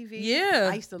on MTV? Yeah.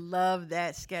 I used to love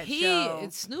that sketch show.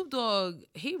 Snoop Dogg,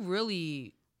 he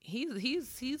really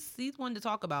he's one to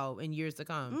talk about in years to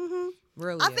come. Mm-hmm.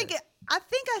 Really. I think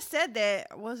I said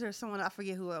that. Was there someone, I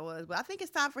forget who it was, but I think it's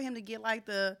time for him to get like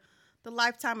the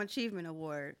Lifetime Achievement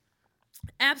Award.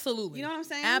 Absolutely. You know what I'm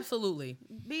saying? Absolutely.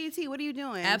 BET, what are you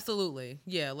doing? Absolutely.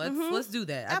 Yeah, let's do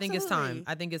that. I think it's time.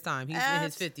 He's in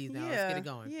his 50s now. Let's get it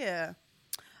going. Yeah.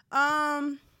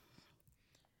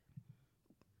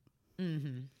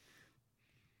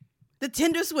 The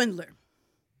Tinder Swindler.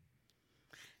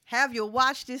 Have you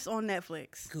watched this on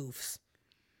Netflix? Goofs.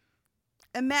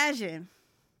 Imagine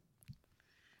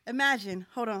Imagine.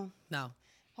 Hold on. No.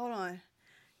 Hold on.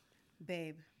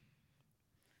 Babe.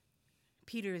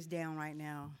 Peter is down right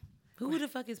now. Who the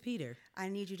fuck is Peter? I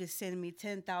need you to send me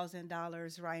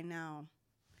 $10,000 right now.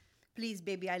 Please,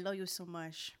 baby, I love you so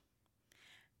much.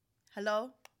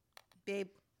 Hello? Babe,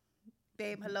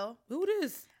 hello? Who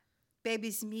this? Babe,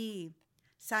 it's me,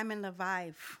 Simon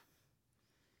Levive.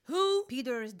 Who?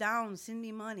 Peter is down. Send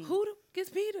me money. Who the fuck is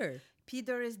Peter?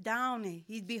 Peter is down.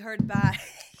 He'd be hurt by.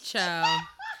 Child.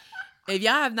 If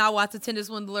y'all have not watched The Tinder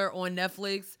Swindler on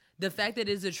Netflix, the fact that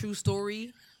it's a true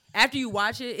story, after you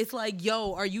watch it, it's like,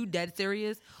 yo, are you dead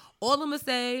serious? All I'm going to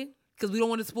say, because we don't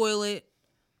want to spoil it,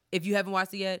 if you haven't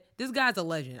watched it yet, this guy's a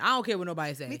legend. I don't care what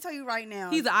nobody says. Let me tell you right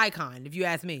now. He's an icon, if you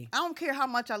ask me. I don't care how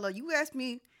much I love you. You asked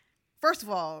me, first of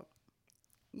all,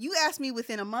 you asked me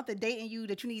within a month of dating you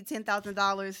that you need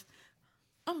 $10,000.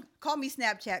 Call me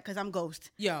Snapchat because I'm ghost.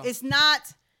 Yo. It's not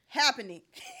happening.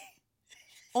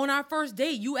 On our first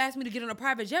date, you asked me to get on a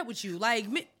private jet with you. Like,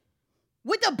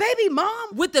 with the baby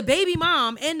mom? With the baby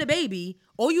mom and the baby.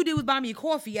 All you did was buy me a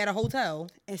coffee at a hotel.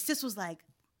 And sis was like,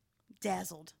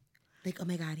 dazzled. Like, oh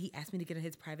my God, he asked me to get on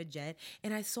his private jet.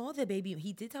 And I saw the baby.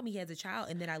 He did tell me he has a child.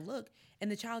 And then I look, and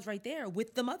the child's right there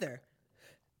with the mother.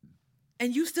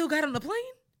 And you still got on the plane?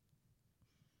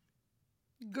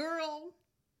 Girl.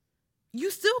 You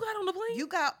still got on the plane? You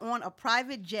got on a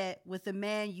private jet with a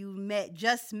man you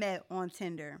just met on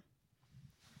Tinder.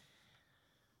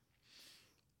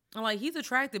 I'm like, he's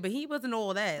attractive, but he wasn't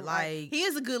all that. Like, he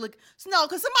is a good look. No,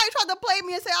 because somebody tried to play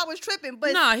me and say I was tripping,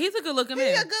 but nah, he's a good looking man.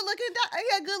 He a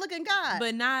good looking guy,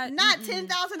 but not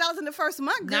 $10,000 in the first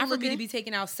month. Not for me to be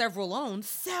taking out several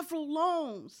loans,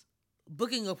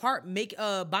 booking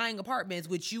buying apartments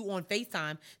with you on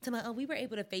FaceTime. Tell me, oh, we were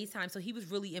able to FaceTime, so he was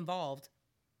really involved.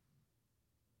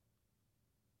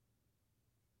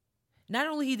 Not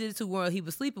only he did it to a girl he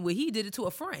was sleeping with, he did it to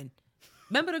a friend.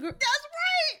 Remember the girl? That's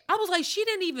right. I was like, she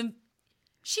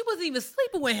wasn't even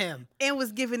sleeping with him. And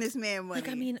was giving this man money.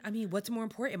 Like, I mean, what's more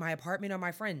important, my apartment or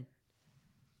my friend?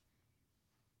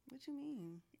 What you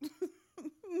mean?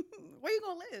 Where you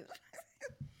gonna live?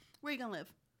 Where you gonna live?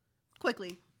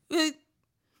 Quickly. The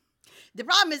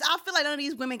problem is, I feel like none of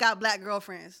these women got black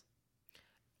girlfriends.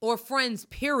 Or friends,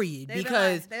 period. They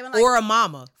Or a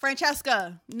mama.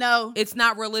 Francesca, no. It's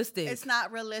not realistic. It's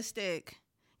not realistic.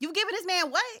 You giving this man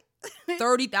what?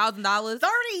 $30,000.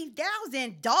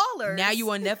 $30,000. Now you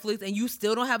on Netflix and you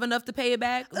still don't have enough to pay it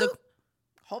back. Look,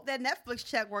 hope that Netflix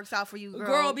check works out for you,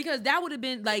 girl. Because that would have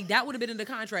been in the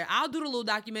contract. I'll do the little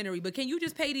documentary, but can you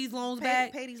just pay these loans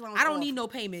back? Pay these loans. I don't need no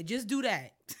payment. Just do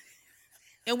that,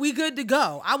 and we good to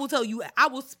go. I will tell you. I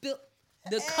will spill.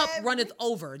 The cup runneth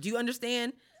over. Do you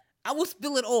understand? I will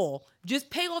spill it all.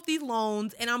 Just pay off these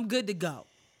loans, and I'm good to go.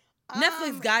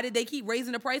 Netflix got it. They keep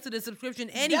raising the price of the subscription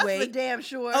anyway. That's for damn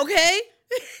sure. Okay.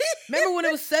 Remember when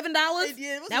it was $7?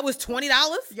 That was $20.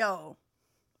 Yo.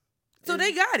 So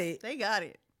they got it. They got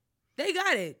it.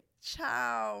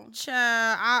 Ciao.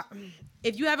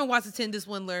 If you haven't watched The Tinder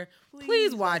Swindler,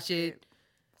 please watch it.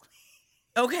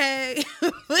 Okay.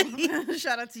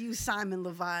 Shout out to you, Simon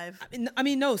Levive. I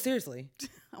mean, no, seriously.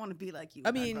 I want to be like you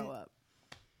when I grow up.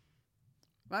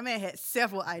 My man had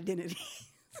several identities.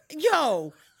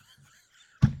 Yo.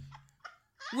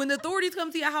 When the authorities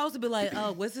come to your house, they'll be like,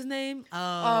 oh, what's his name?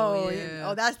 Oh, yeah.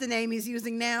 Oh, that's the name he's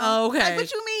using now? Oh, okay. Like,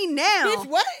 what you mean now? Bitch,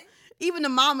 what? Even the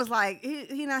mom was like,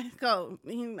 he not go.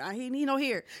 He no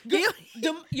here.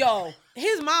 Yo,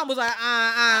 his mom was like,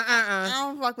 I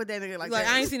don't fuck with that nigga like that.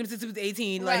 I ain't seen him since he was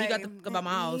 18. Like, he got the fuck about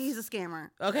my house. He's a scammer.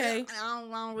 Okay. I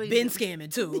don't really been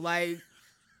scamming too. Like,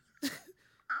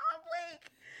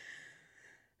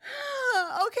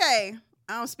 okay.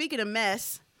 Speaking of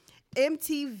mess,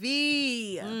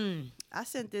 MTV. I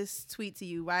sent this tweet to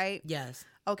you, right? Yes.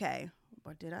 Okay.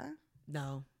 Or did I?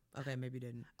 No. Okay, maybe you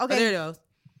didn't. Okay. Oh, there it goes.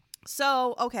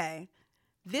 So, okay.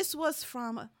 This was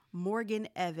from Morgan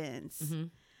Evans. Mm-hmm.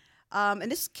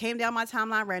 And this came down my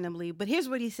timeline randomly, but here's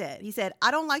what he said. He said, I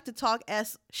don't like to talk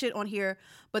shit on here,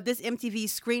 but this MTV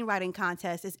screenwriting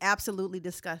contest is absolutely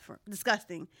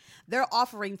disgusting. They're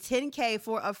offering $10K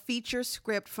for a feature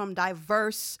script from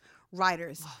diverse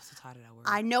writers. Oh, I'm so tired of that word.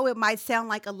 I know it might sound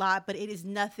like a lot, but it is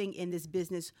nothing in this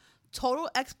business. Total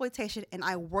exploitation, and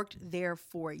I worked there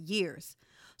for years.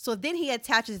 So then he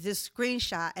attaches this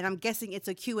screenshot, and I'm guessing it's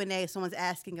a Q&A. Someone's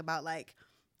asking about, like,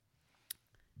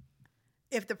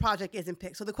 if the project isn't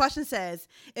picked. So the question says,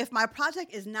 if my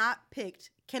project is not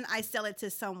picked, can I sell it to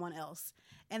someone else?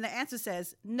 And the answer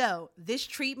says, no. This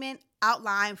treatment,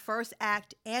 outline, first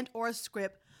act, and or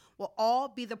script will all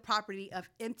be the property of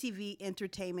MTV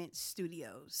Entertainment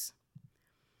Studios.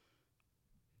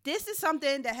 this is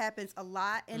something that happens a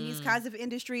lot in these kinds of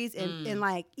industries, and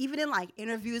like even in like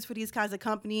interviews for these kinds of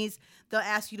companies, they'll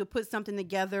ask you to put something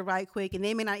together right quick, and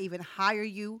they may not even hire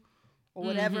you or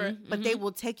whatever, but they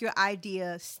will take your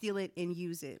idea, steal it, and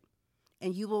use it,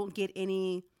 and you won't get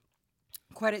any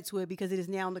credit to it because it is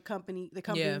now the company. The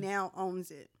company now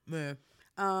owns it. Yeah.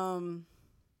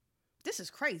 This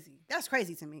is crazy. That's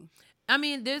crazy to me. I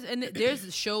mean,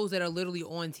 there's shows that are literally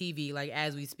on TV, like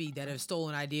as we speak, that have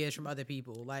stolen ideas from other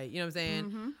people. Like, you know what I'm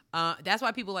saying? That's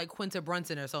why people like Quinta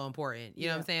Brunson are so important. You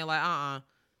know what I'm saying? Like,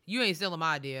 you ain't stealing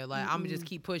my idea. Like, I'm gonna just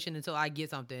keep pushing until I get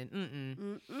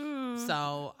something.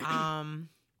 So,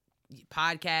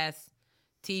 podcasts,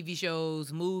 TV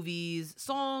shows, movies,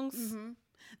 songs.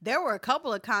 There were a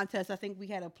couple of contests I think we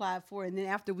had applied for, and then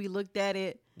after we looked at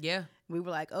it, we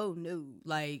were like, oh no.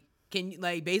 Like,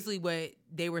 basically what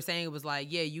they were saying was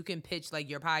like, yeah, you can pitch like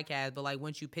your podcast, but like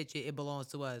once you pitch it, it belongs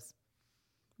to us.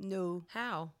 No.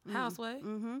 How? Houseway?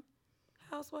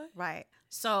 Houseway? Right.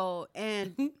 So,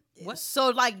 and what? So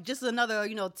like just another,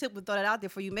 tip we throw that out there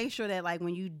for you. Make sure that like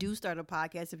when you do start a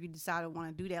podcast, if you decide to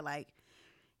want to do that, like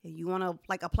if you want to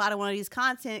like apply to one of these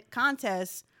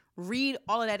contests, read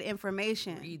all of that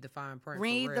information. Read the fine print.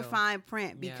 Read the fine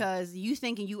print, because you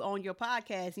thinking you own your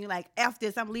podcast and you're like, F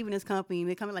this, I'm leaving this company. And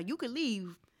they're coming like, you could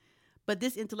leave, but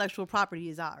this intellectual property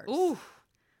is ours. Ooh.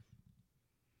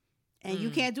 And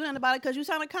you can't do nothing about it because you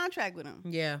signed a contract with them.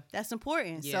 Yeah. That's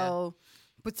important. Yeah. So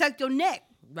protect your neck.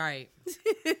 Right.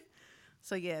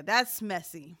 So yeah, that's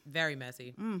messy. Very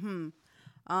messy.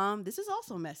 This is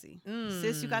also messy.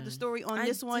 Sis, you got the story on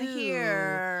this one do.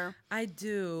 here. I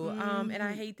do. And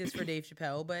I hate this for Dave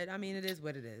Chappelle, but I mean, it is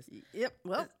what it is. Yep.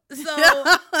 Well, so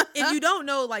if you don't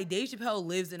know, like Dave Chappelle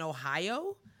lives in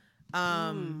Ohio.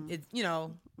 It's,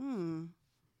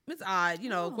 it's odd,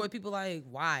 of course people like,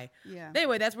 why? Yeah.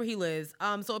 Anyway, that's where he lives.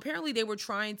 So apparently they were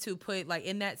trying to put like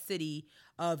in that city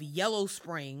of Yellow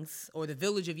Springs, or the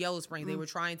village of Yellow Springs, they were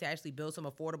trying to actually build some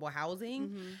affordable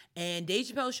housing. And Dave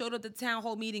Chappelle showed up at the town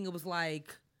hall meeting. It was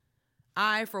like,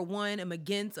 I, for one, am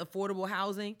against affordable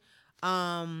housing.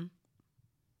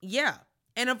 Yeah.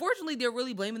 And unfortunately, they're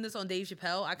really blaming this on Dave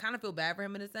Chappelle. I kind of feel bad for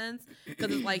him in a sense,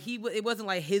 because it's like it wasn't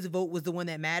like his vote was the one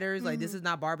that matters. Like, this is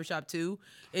not Barbershop 2.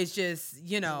 It's just,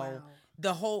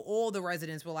 all the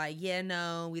residents were like, yeah,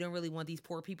 no, we don't really want these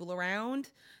poor people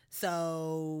around.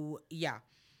 So, yeah.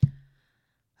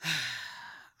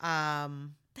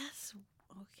 that's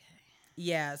okay.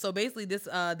 Yeah, so basically this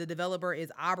the developer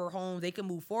is Arbor Homes. They can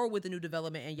move forward with the new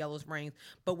development in Yellow Springs,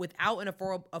 but without an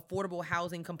affordable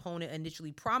housing component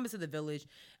initially promised to the village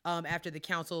after the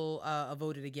council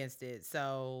voted against it.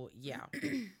 So, yeah.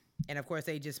 And of course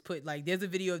they just put like, there's a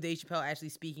video of Dave Chappelle actually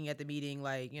speaking at the meeting,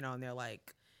 like, and they're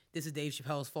like, this is Dave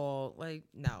Chappelle's fault. Like,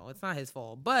 no, it's not his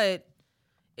fault. But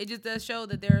it just does show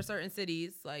that there are certain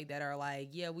cities like that are like,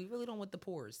 yeah, we really don't want the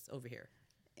poors over here.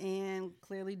 And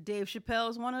clearly Dave Chappelle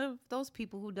is one of those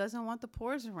people who doesn't want the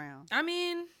poors around. I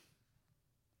mean,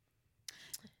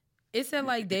 it said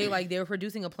like they were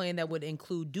producing a plan that would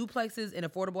include duplexes and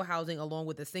affordable housing along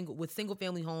with single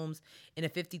family homes in a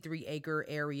 53-acre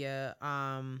area.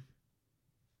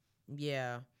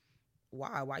 Yeah.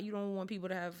 Why you don't want people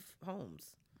to have homes?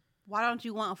 Why don't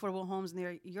you want affordable homes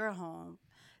near your home?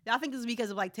 I think it's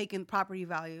because of like taking property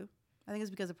value. I think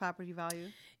it's because of property value.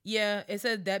 Yeah, it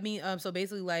said that means so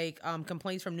basically like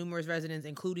complaints from numerous residents,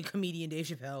 including comedian Dave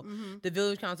Chappelle. The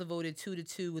village council voted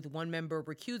 2-2 with one member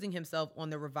recusing himself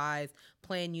on the revised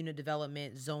planned unit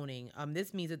development zoning.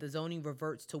 This means that the zoning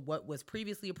reverts to what was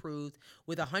previously approved,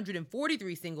 with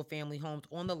 143 single family homes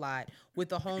on the lot, with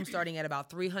the home starting at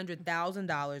about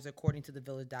 $300,000 according to the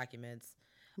village documents.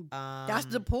 That's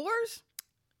the poors?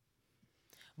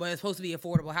 But it's supposed to be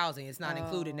affordable housing. It's not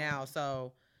included now.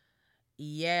 So,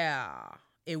 yeah.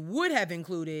 It would have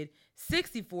included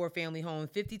 64 family homes,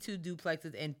 52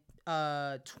 duplexes, and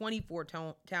 24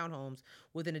 townhomes,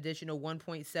 with an additional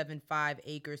 1.75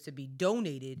 acres to be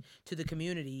donated to the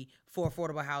community for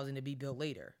affordable housing to be built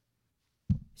later.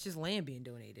 It's just land being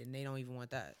donated, and they don't even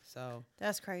want that. So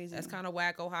that's crazy. That's kind of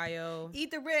whack, Ohio. Eat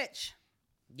the rich.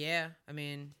 Yeah, I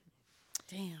mean...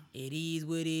 Damn. It is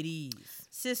what it is.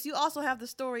 Sis, you also have the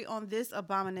story on this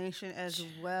abomination as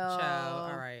well.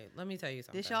 Child, all right, let me tell you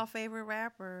something. This y'all favorite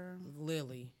rapper.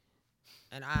 Lily.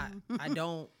 And I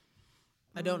don't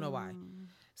know why.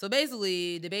 So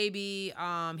basically, the baby,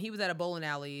 he was at a bowling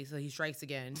alley, so he strikes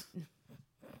again.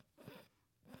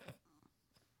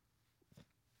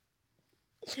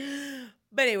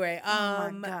 But anyway, oh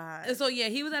my God. So yeah,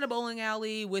 he was at a bowling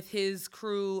alley with his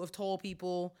crew of tall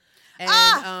people.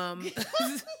 And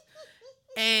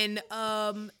and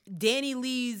Danny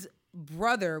Lee's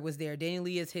brother was there. Danny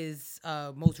Lee is his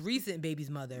most recent baby's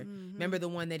mother. Remember the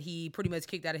one that he pretty much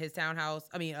kicked out of his townhouse?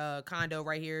 I mean, condo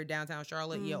right here, downtown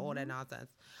Charlotte. Yeah, all that nonsense.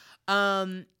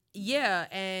 Yeah,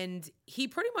 and he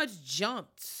pretty much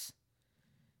jumped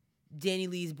Danny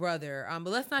Lee's brother. But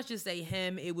let's not just say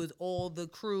him. It was all the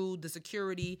crew, the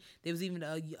security. There was even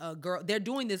a girl. They're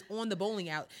doing this on the bowling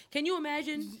alley. Can you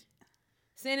imagine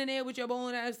standing there with your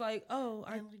bowling alley? It's like, oh,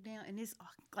 I look down and it's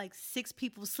like 6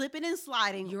 people slipping and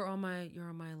sliding. You're on my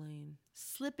lane.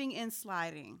 Slipping and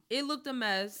sliding. It looked a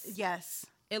mess. Yes.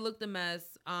 It looked a mess.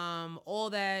 All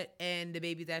that, and the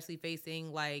baby's actually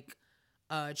facing like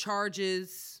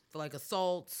charges for like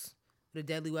assaults with a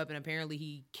deadly weapon. Apparently,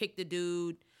 he kicked the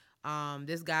dude.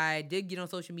 This guy did get on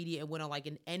social media and went on like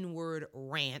an N-word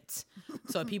rant.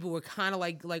 So people were kind of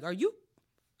like, are you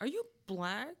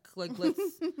black? Like, let's,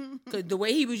 cause the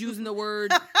way he was using the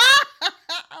word.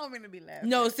 I don't mean to be laughing.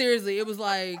 No, seriously, it was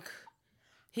like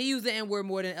he used the N-word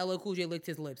more than LL Cool J licked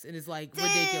his lips, and it's like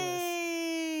ridiculous.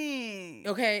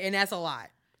 Okay, and that's a lot.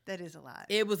 That is a lot.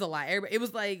 It was a lot. Everybody, it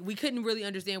was like we couldn't really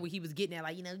understand what he was getting at.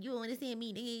 Like, you don't understand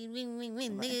me,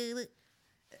 nigga.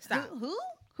 Stop.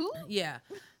 Who? Yeah.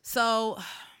 So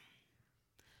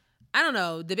I don't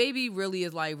know. The baby really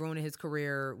is like ruining his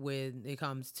career when it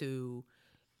comes to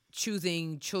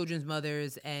choosing children's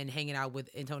mothers and hanging out with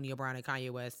Antonio Brown and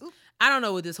Kanye West. Oop. I don't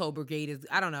know what this whole brigade is.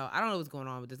 I don't know what's going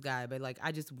on with this guy, but like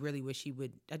I just really wish he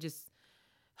would.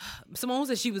 Simone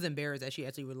said she was embarrassed that she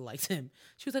actually really liked him.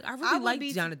 She was like, I really liked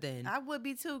Jonathan. I would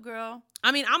be too, girl.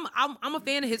 I mean, I'm a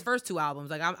fan of his first 2 albums.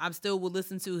 Like I'm still would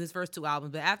listen to his first 2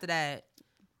 albums, but after that,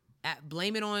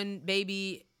 blame it on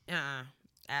baby.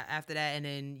 After that, and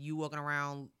then you walking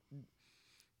around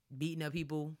beating up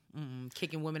people,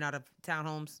 kicking women out of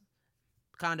townhomes,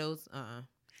 condos.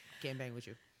 Can't bang with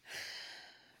you.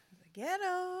 The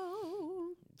ghetto.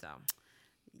 So,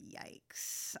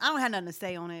 yikes! I don't have nothing to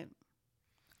say on it.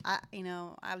 I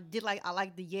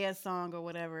like the Yeah song or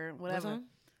whatever. What song?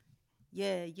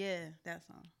 Yeah, that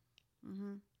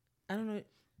song. I don't know.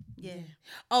 Yeah.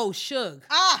 Oh, Suge.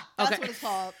 That's okay. what it's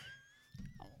called.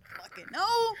 Fucking no.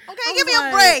 Okay, give me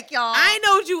a break, y'all. I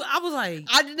know what you. I was like,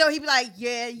 I just know he'd be like,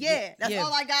 yeah. That's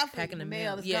all I got for packing the the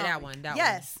mail. Yeah, that one.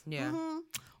 Yes. Yeah.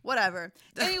 Whatever.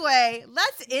 Anyway,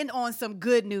 let's end on some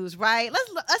good news, right?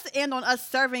 Let's end on us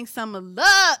serving some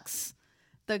looks.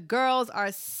 The girls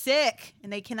are sick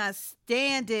and they cannot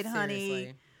stand it, honey.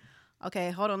 Seriously.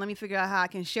 Okay, hold on. Let me figure out how I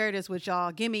can share this with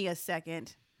y'all. Give me a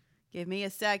second.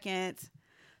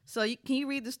 So can you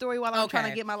read the story while I'm trying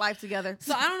to get my life together?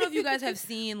 So I don't know if you guys have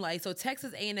seen, so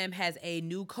Texas A&M has a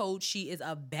new coach. She is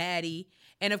a baddie.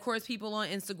 And of course, people on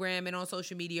Instagram and on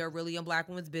social media are really on Black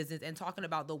women's business and talking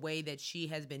about the way that she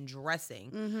has been dressing.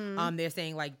 They're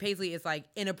saying basically it's like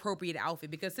inappropriate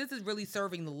outfit because this is really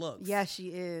serving the looks. Yes, she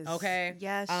is. Okay.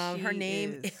 Yes, her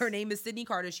name is Sydney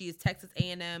Carter. She is Texas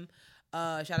A&M.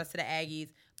 Shout out to the Aggies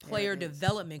player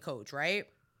development coach, right?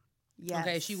 Yes.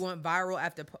 Okay, she went viral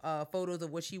after photos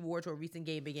of what she wore to a recent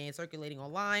game began circulating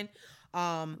online.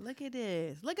 Look at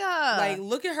this. Look at her.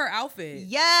 Look at her outfit.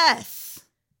 Yes.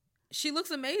 She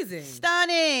looks amazing.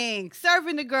 Stunning.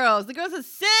 Serving the girls. The girls are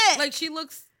sick. She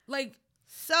looks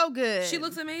so good. She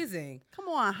looks amazing. Come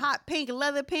on, hot pink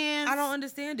leather pants. I don't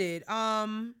understand it.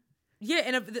 Yeah,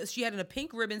 and she had a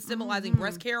pink ribbon symbolizing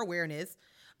breast care awareness.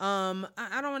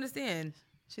 I don't understand.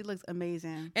 She looks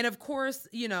amazing. And of course,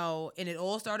 and it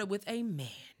all started with a man.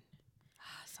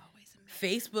 It's always a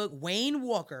man. Facebook, Wayne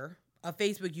Walker, a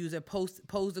Facebook user,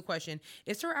 posed the question,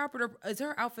 is her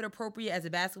outfit appropriate as a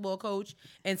basketball coach?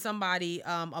 And somebody,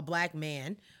 a Black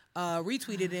man,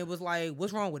 retweeted and it was like,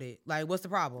 what's wrong with it? Like, what's the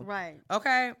problem? Right.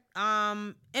 Okay.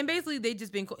 And basically they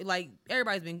just been,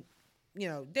 everybody's been,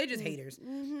 they're just haters.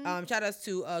 Shout outs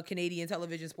to Canadian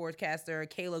television sportscaster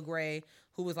Kayla Gray,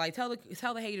 who was like, tell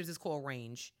the haters it's called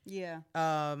range. Yeah.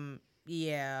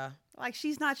 Yeah.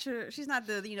 She's not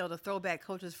the, the throwback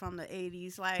coaches from the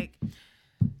 80s.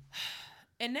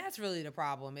 And that's really the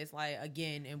problem. It's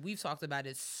again, and we've talked about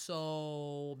it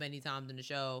so many times in the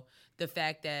show, the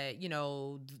fact that,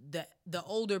 the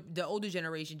older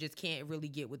generation just can't really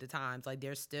get with the times.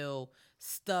 They're still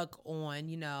stuck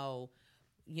on,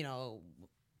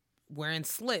 wearing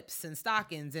slips and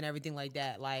stockings and everything like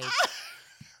that.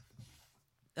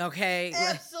 Okay.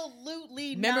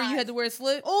 Absolutely Remember not. you had to wear a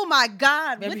slip? Oh my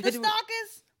God. Remember with the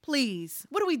stockings? Please.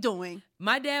 What are we doing?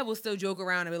 My dad will still joke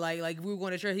around and be like we were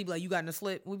going to church, he'd be like, you got in a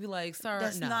slip? We'd be like, sir,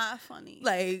 that's no. not funny.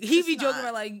 He'd be joking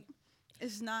about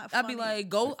it's not funny. I'd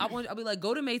be like,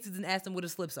 go to Macy's and ask them what the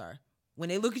slips are. When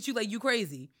they look at you like you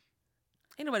crazy.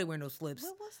 Ain't nobody wearing no slips.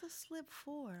 What was the slip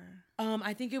for?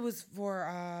 I think it was for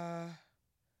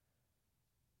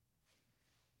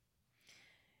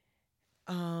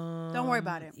Don't worry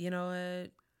about it. You know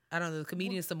what? I don't know. The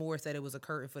comedian Samore said it was a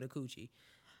curtain for the coochie.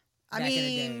 Back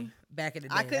in the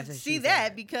day, I could see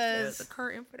that because it's a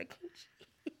curtain for the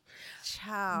coochie.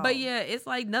 Child. But yeah, it's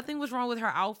like nothing was wrong with her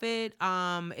outfit.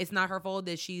 It's not her fault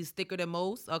that she's thicker than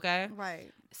most. Okay, right.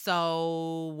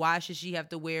 So why should she have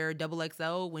to wear double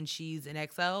XL when she's an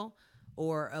XL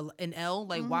or an L?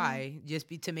 Like why? Just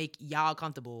to make y'all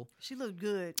comfortable. She looked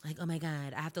good. Like, oh my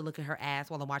God, I have to look at her ass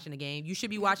while I'm watching the game. You should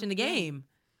be watching the game.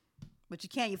 But you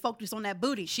can't. You focus on that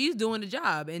booty. She's doing the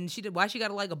job, and why she got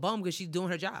to like a bum because she's doing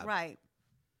her job. Right.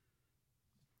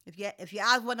 If your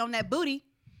eyes wasn't on that booty,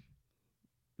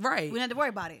 right, we didn't have to worry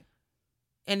about it.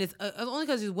 And it's only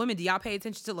because it's women. Do y'all pay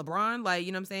attention to LeBron? Like,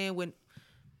 you know what I'm saying? When,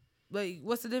 like,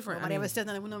 what's the difference? Nobody ever said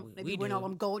nothing when they be wearing all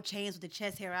them gold chains with the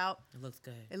chest hair out. It looks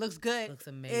good. It looks good. It looks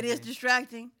amazing. It is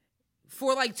distracting.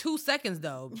 For like 2 seconds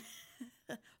though.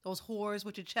 Those whores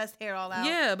with your chest hair all out.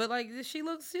 Yeah, but like she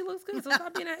looks good. So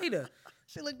stop being a hater.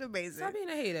 She looked amazing. Stop being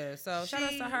a hater. So shout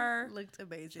out to her. Looked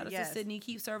amazing. Shout out to Sydney.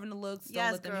 Keep serving the looks. Don't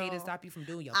Yes, let them girl. haters stop you from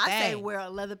doing your I thing. say wear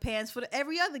leather pants for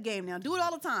every other game now. Do it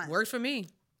all the time. Works for me.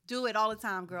 Do it all the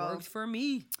time, girl. Works for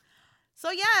me.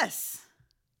 So yes.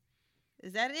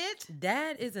 Is that it?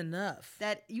 That is enough.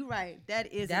 You right.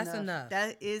 That's enough.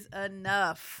 That is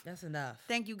enough. That's enough.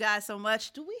 Thank you guys so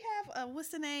much. Do we have what's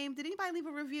the name? Did anybody leave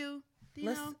a review? Do you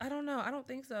know? I don't know. I don't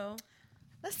think so.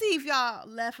 Let's see if y'all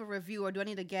left a review, or do I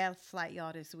need to gaslight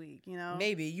y'all this week? You know,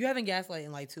 maybe you haven't gaslight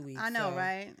in like 2 weeks. I know, so.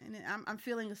 right? And I'm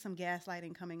feeling some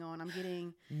gaslighting coming on. I'm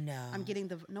getting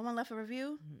no one left a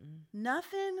review.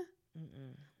 Nothing.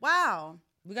 Wow.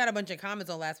 We got a bunch of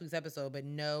comments on last week's episode, but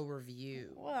no review.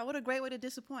 Wow, what a great way to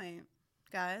disappoint,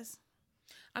 guys.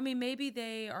 I mean, maybe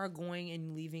they are going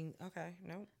and leaving. Okay,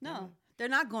 no. They're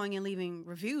not going and leaving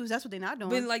reviews. That's what they're not doing.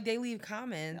 But like they leave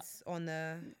comments on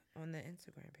the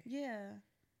Instagram page. Yeah.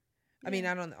 I mean,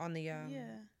 not on the. Yeah.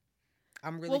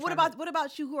 I'm really. Well, what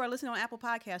about you who are listening on Apple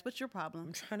Podcasts? What's your problem?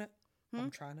 I'm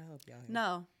trying to help y'all.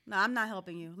 No, I'm not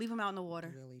helping you. Leave them out in the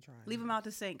water. Really trying. Leave them out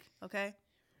to sink. Okay.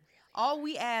 All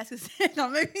we ask is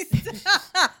don't make me stop.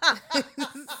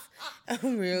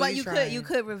 I'm really but trying. you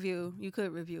could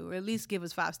review, or at least give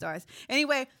us 5 stars.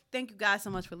 Anyway, thank you guys so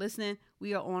much for listening.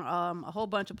 We are on a whole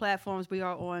bunch of platforms. We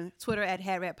are on Twitter at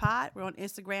HeadRapPod. We're on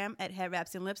Instagram at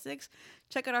HeadRaps and Lipsticks.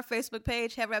 Check out our Facebook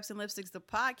page, HeadRaps and Lipsticks, the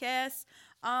podcast.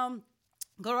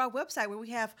 Go to our website where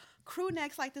we have crew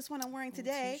necks like this one I'm wearing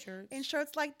today, and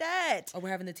shirts like that. Oh, we're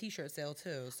having a t-shirt sale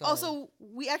too. So. Also,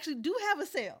 we actually do have a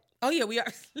sale. Oh yeah, we are.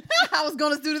 I was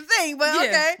gonna do the thing, but yeah,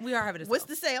 okay. We are having a sale. What's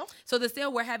the sale? So the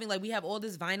sale we're having, like, we have all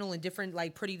this vinyl and different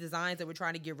like pretty designs that we're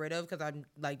trying to get rid of because I'm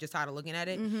like just tired of looking at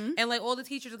it. And like all the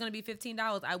t-shirts are gonna be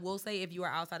 $15. I will say if you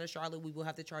are outside of Charlotte, we will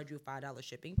have to charge you a $5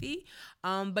 shipping fee.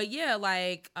 But yeah,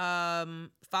 like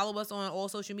follow us on all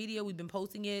social media. We've been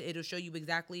posting it. It'll show you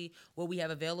exactly what we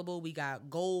have available. We got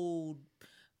gold,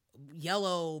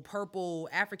 yellow, purple,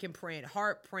 African print,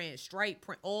 heart print, stripe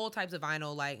print, all types of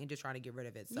vinyl, like, and just trying to get rid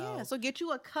of it. So yeah, so get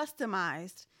you a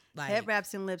customized like, head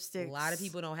wraps and lipsticks. A lot of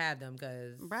people don't have them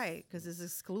because it's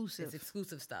exclusive. It's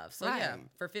exclusive stuff. So yeah,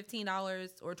 for $15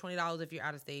 or $20 if you're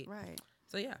out of state. Right.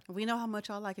 So yeah, we know how much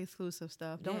y'all like exclusive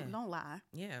stuff. Don't lie.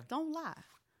 Yeah. Don't lie.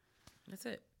 That's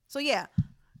it. So yeah.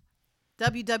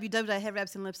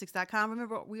 www.headrapsandlipsticks.com.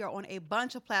 Remember, we are on a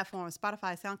bunch of platforms: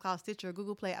 Spotify, SoundCloud, Stitcher,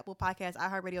 Google Play, Apple Podcasts,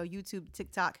 iHeartRadio, YouTube,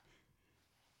 TikTok.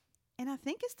 And I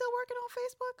think it's still working on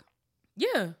Facebook.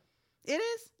 Yeah. It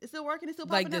is. It's still working. It's still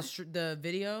popping up. Like the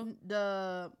video?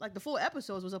 The full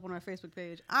episodes was up on our Facebook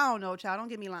page. I don't know, child. Don't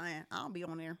get me lying. I don't be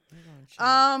on there.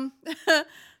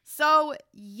 So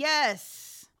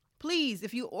yes. Please,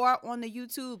 if you are on the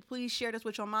YouTube, please share this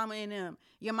with your mama and them.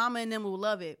 Your mama and them will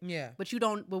love it. Yeah. But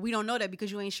we don't know that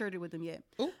because you ain't shared it with them yet.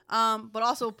 Ooh. But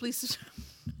also please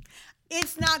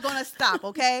it's not gonna stop,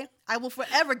 okay? I will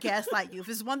forever gaslight you. If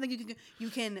it's one thing you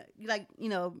can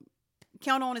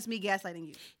count on, it's me gaslighting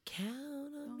you.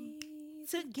 Count on me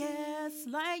to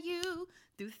gaslight you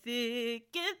through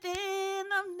thick and thin.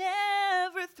 I'm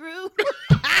never through.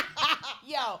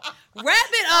 Yo,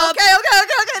 wrap it up. Okay.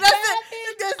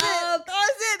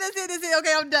 That's it.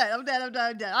 Okay, I'm done.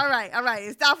 All right.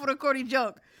 It's time for the corny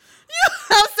joke.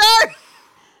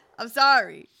 I'm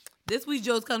sorry. This week's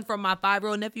joke comes from my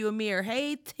 5-year-old nephew Amir.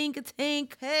 Hey, Tinka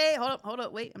Tink. Hey, hold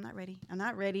up. Wait, I'm not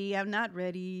ready.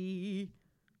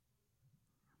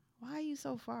 Why are you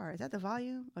so far? Is that the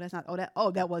volume? Oh, that's not.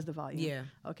 That was the volume. Yeah.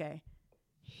 Okay.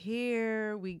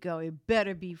 Here we go. It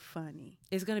better be funny.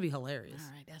 It's gonna be hilarious.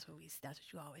 All right, that's what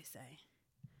you always say.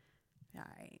 All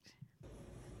right.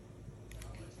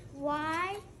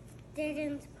 Why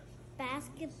didn't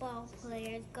basketball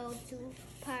players go to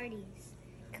parties?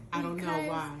 I don't know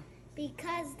why.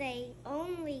 because they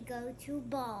only go to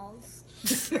balls.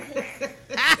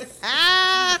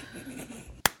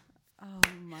 Oh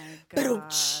my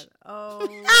god. Oh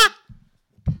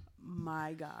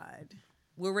my god.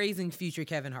 We're raising future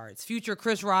Kevin Harts, future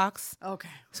Chris Rocks, Okay.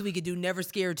 so we could do Never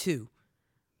Scared 2.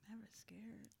 Never scared.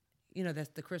 You know, that's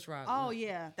the Chris Rock. Oh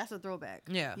yeah, that's a throwback.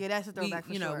 Yeah. Yeah, that's a throwback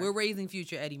for You know, sure. we're raising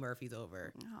future Eddie Murphys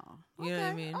over. Oh. You know what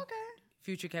I mean? Okay.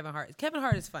 Future Kevin Hart. Kevin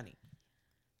Hart is funny.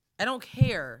 I don't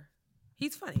care.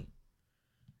 He's funny.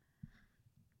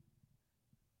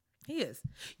 He is.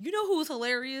 You know who's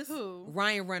hilarious? Who?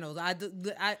 Ryan Reynolds.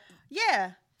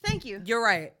 Yeah. Thank you. You're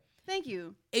right. Thank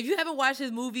you. If you haven't watched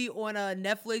his movie on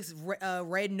Netflix,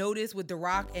 Red Notice with The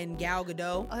Rock and Gal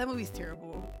Gadot, Oh, that movie's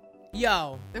terrible.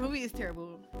 yo, The movie is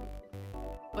terrible.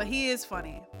 But he is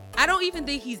funny. I don't even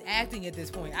think he's acting at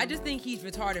this point. I just think he's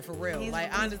retarded for real. He's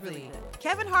honestly. really good.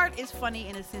 Kevin Hart is funny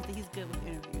in the sense that he's good with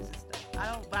interviews and stuff.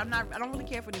 I don't really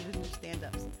care for his new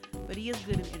stand-ups, but he is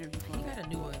good in interview He format. got a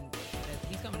new one.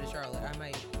 He's coming to Charlotte.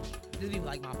 This will be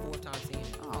like my 4th time seeing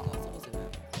it. Oh. We'll see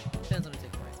what happens. Depends on the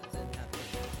ticket prices.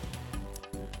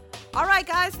 All right,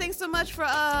 guys. Thanks so much for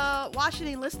watching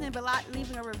and listening, but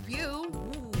leaving a review.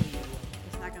 Ooh,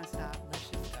 It's not gonna stop. let's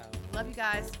just go. Love you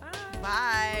guys.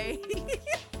 Bye.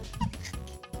 Bye.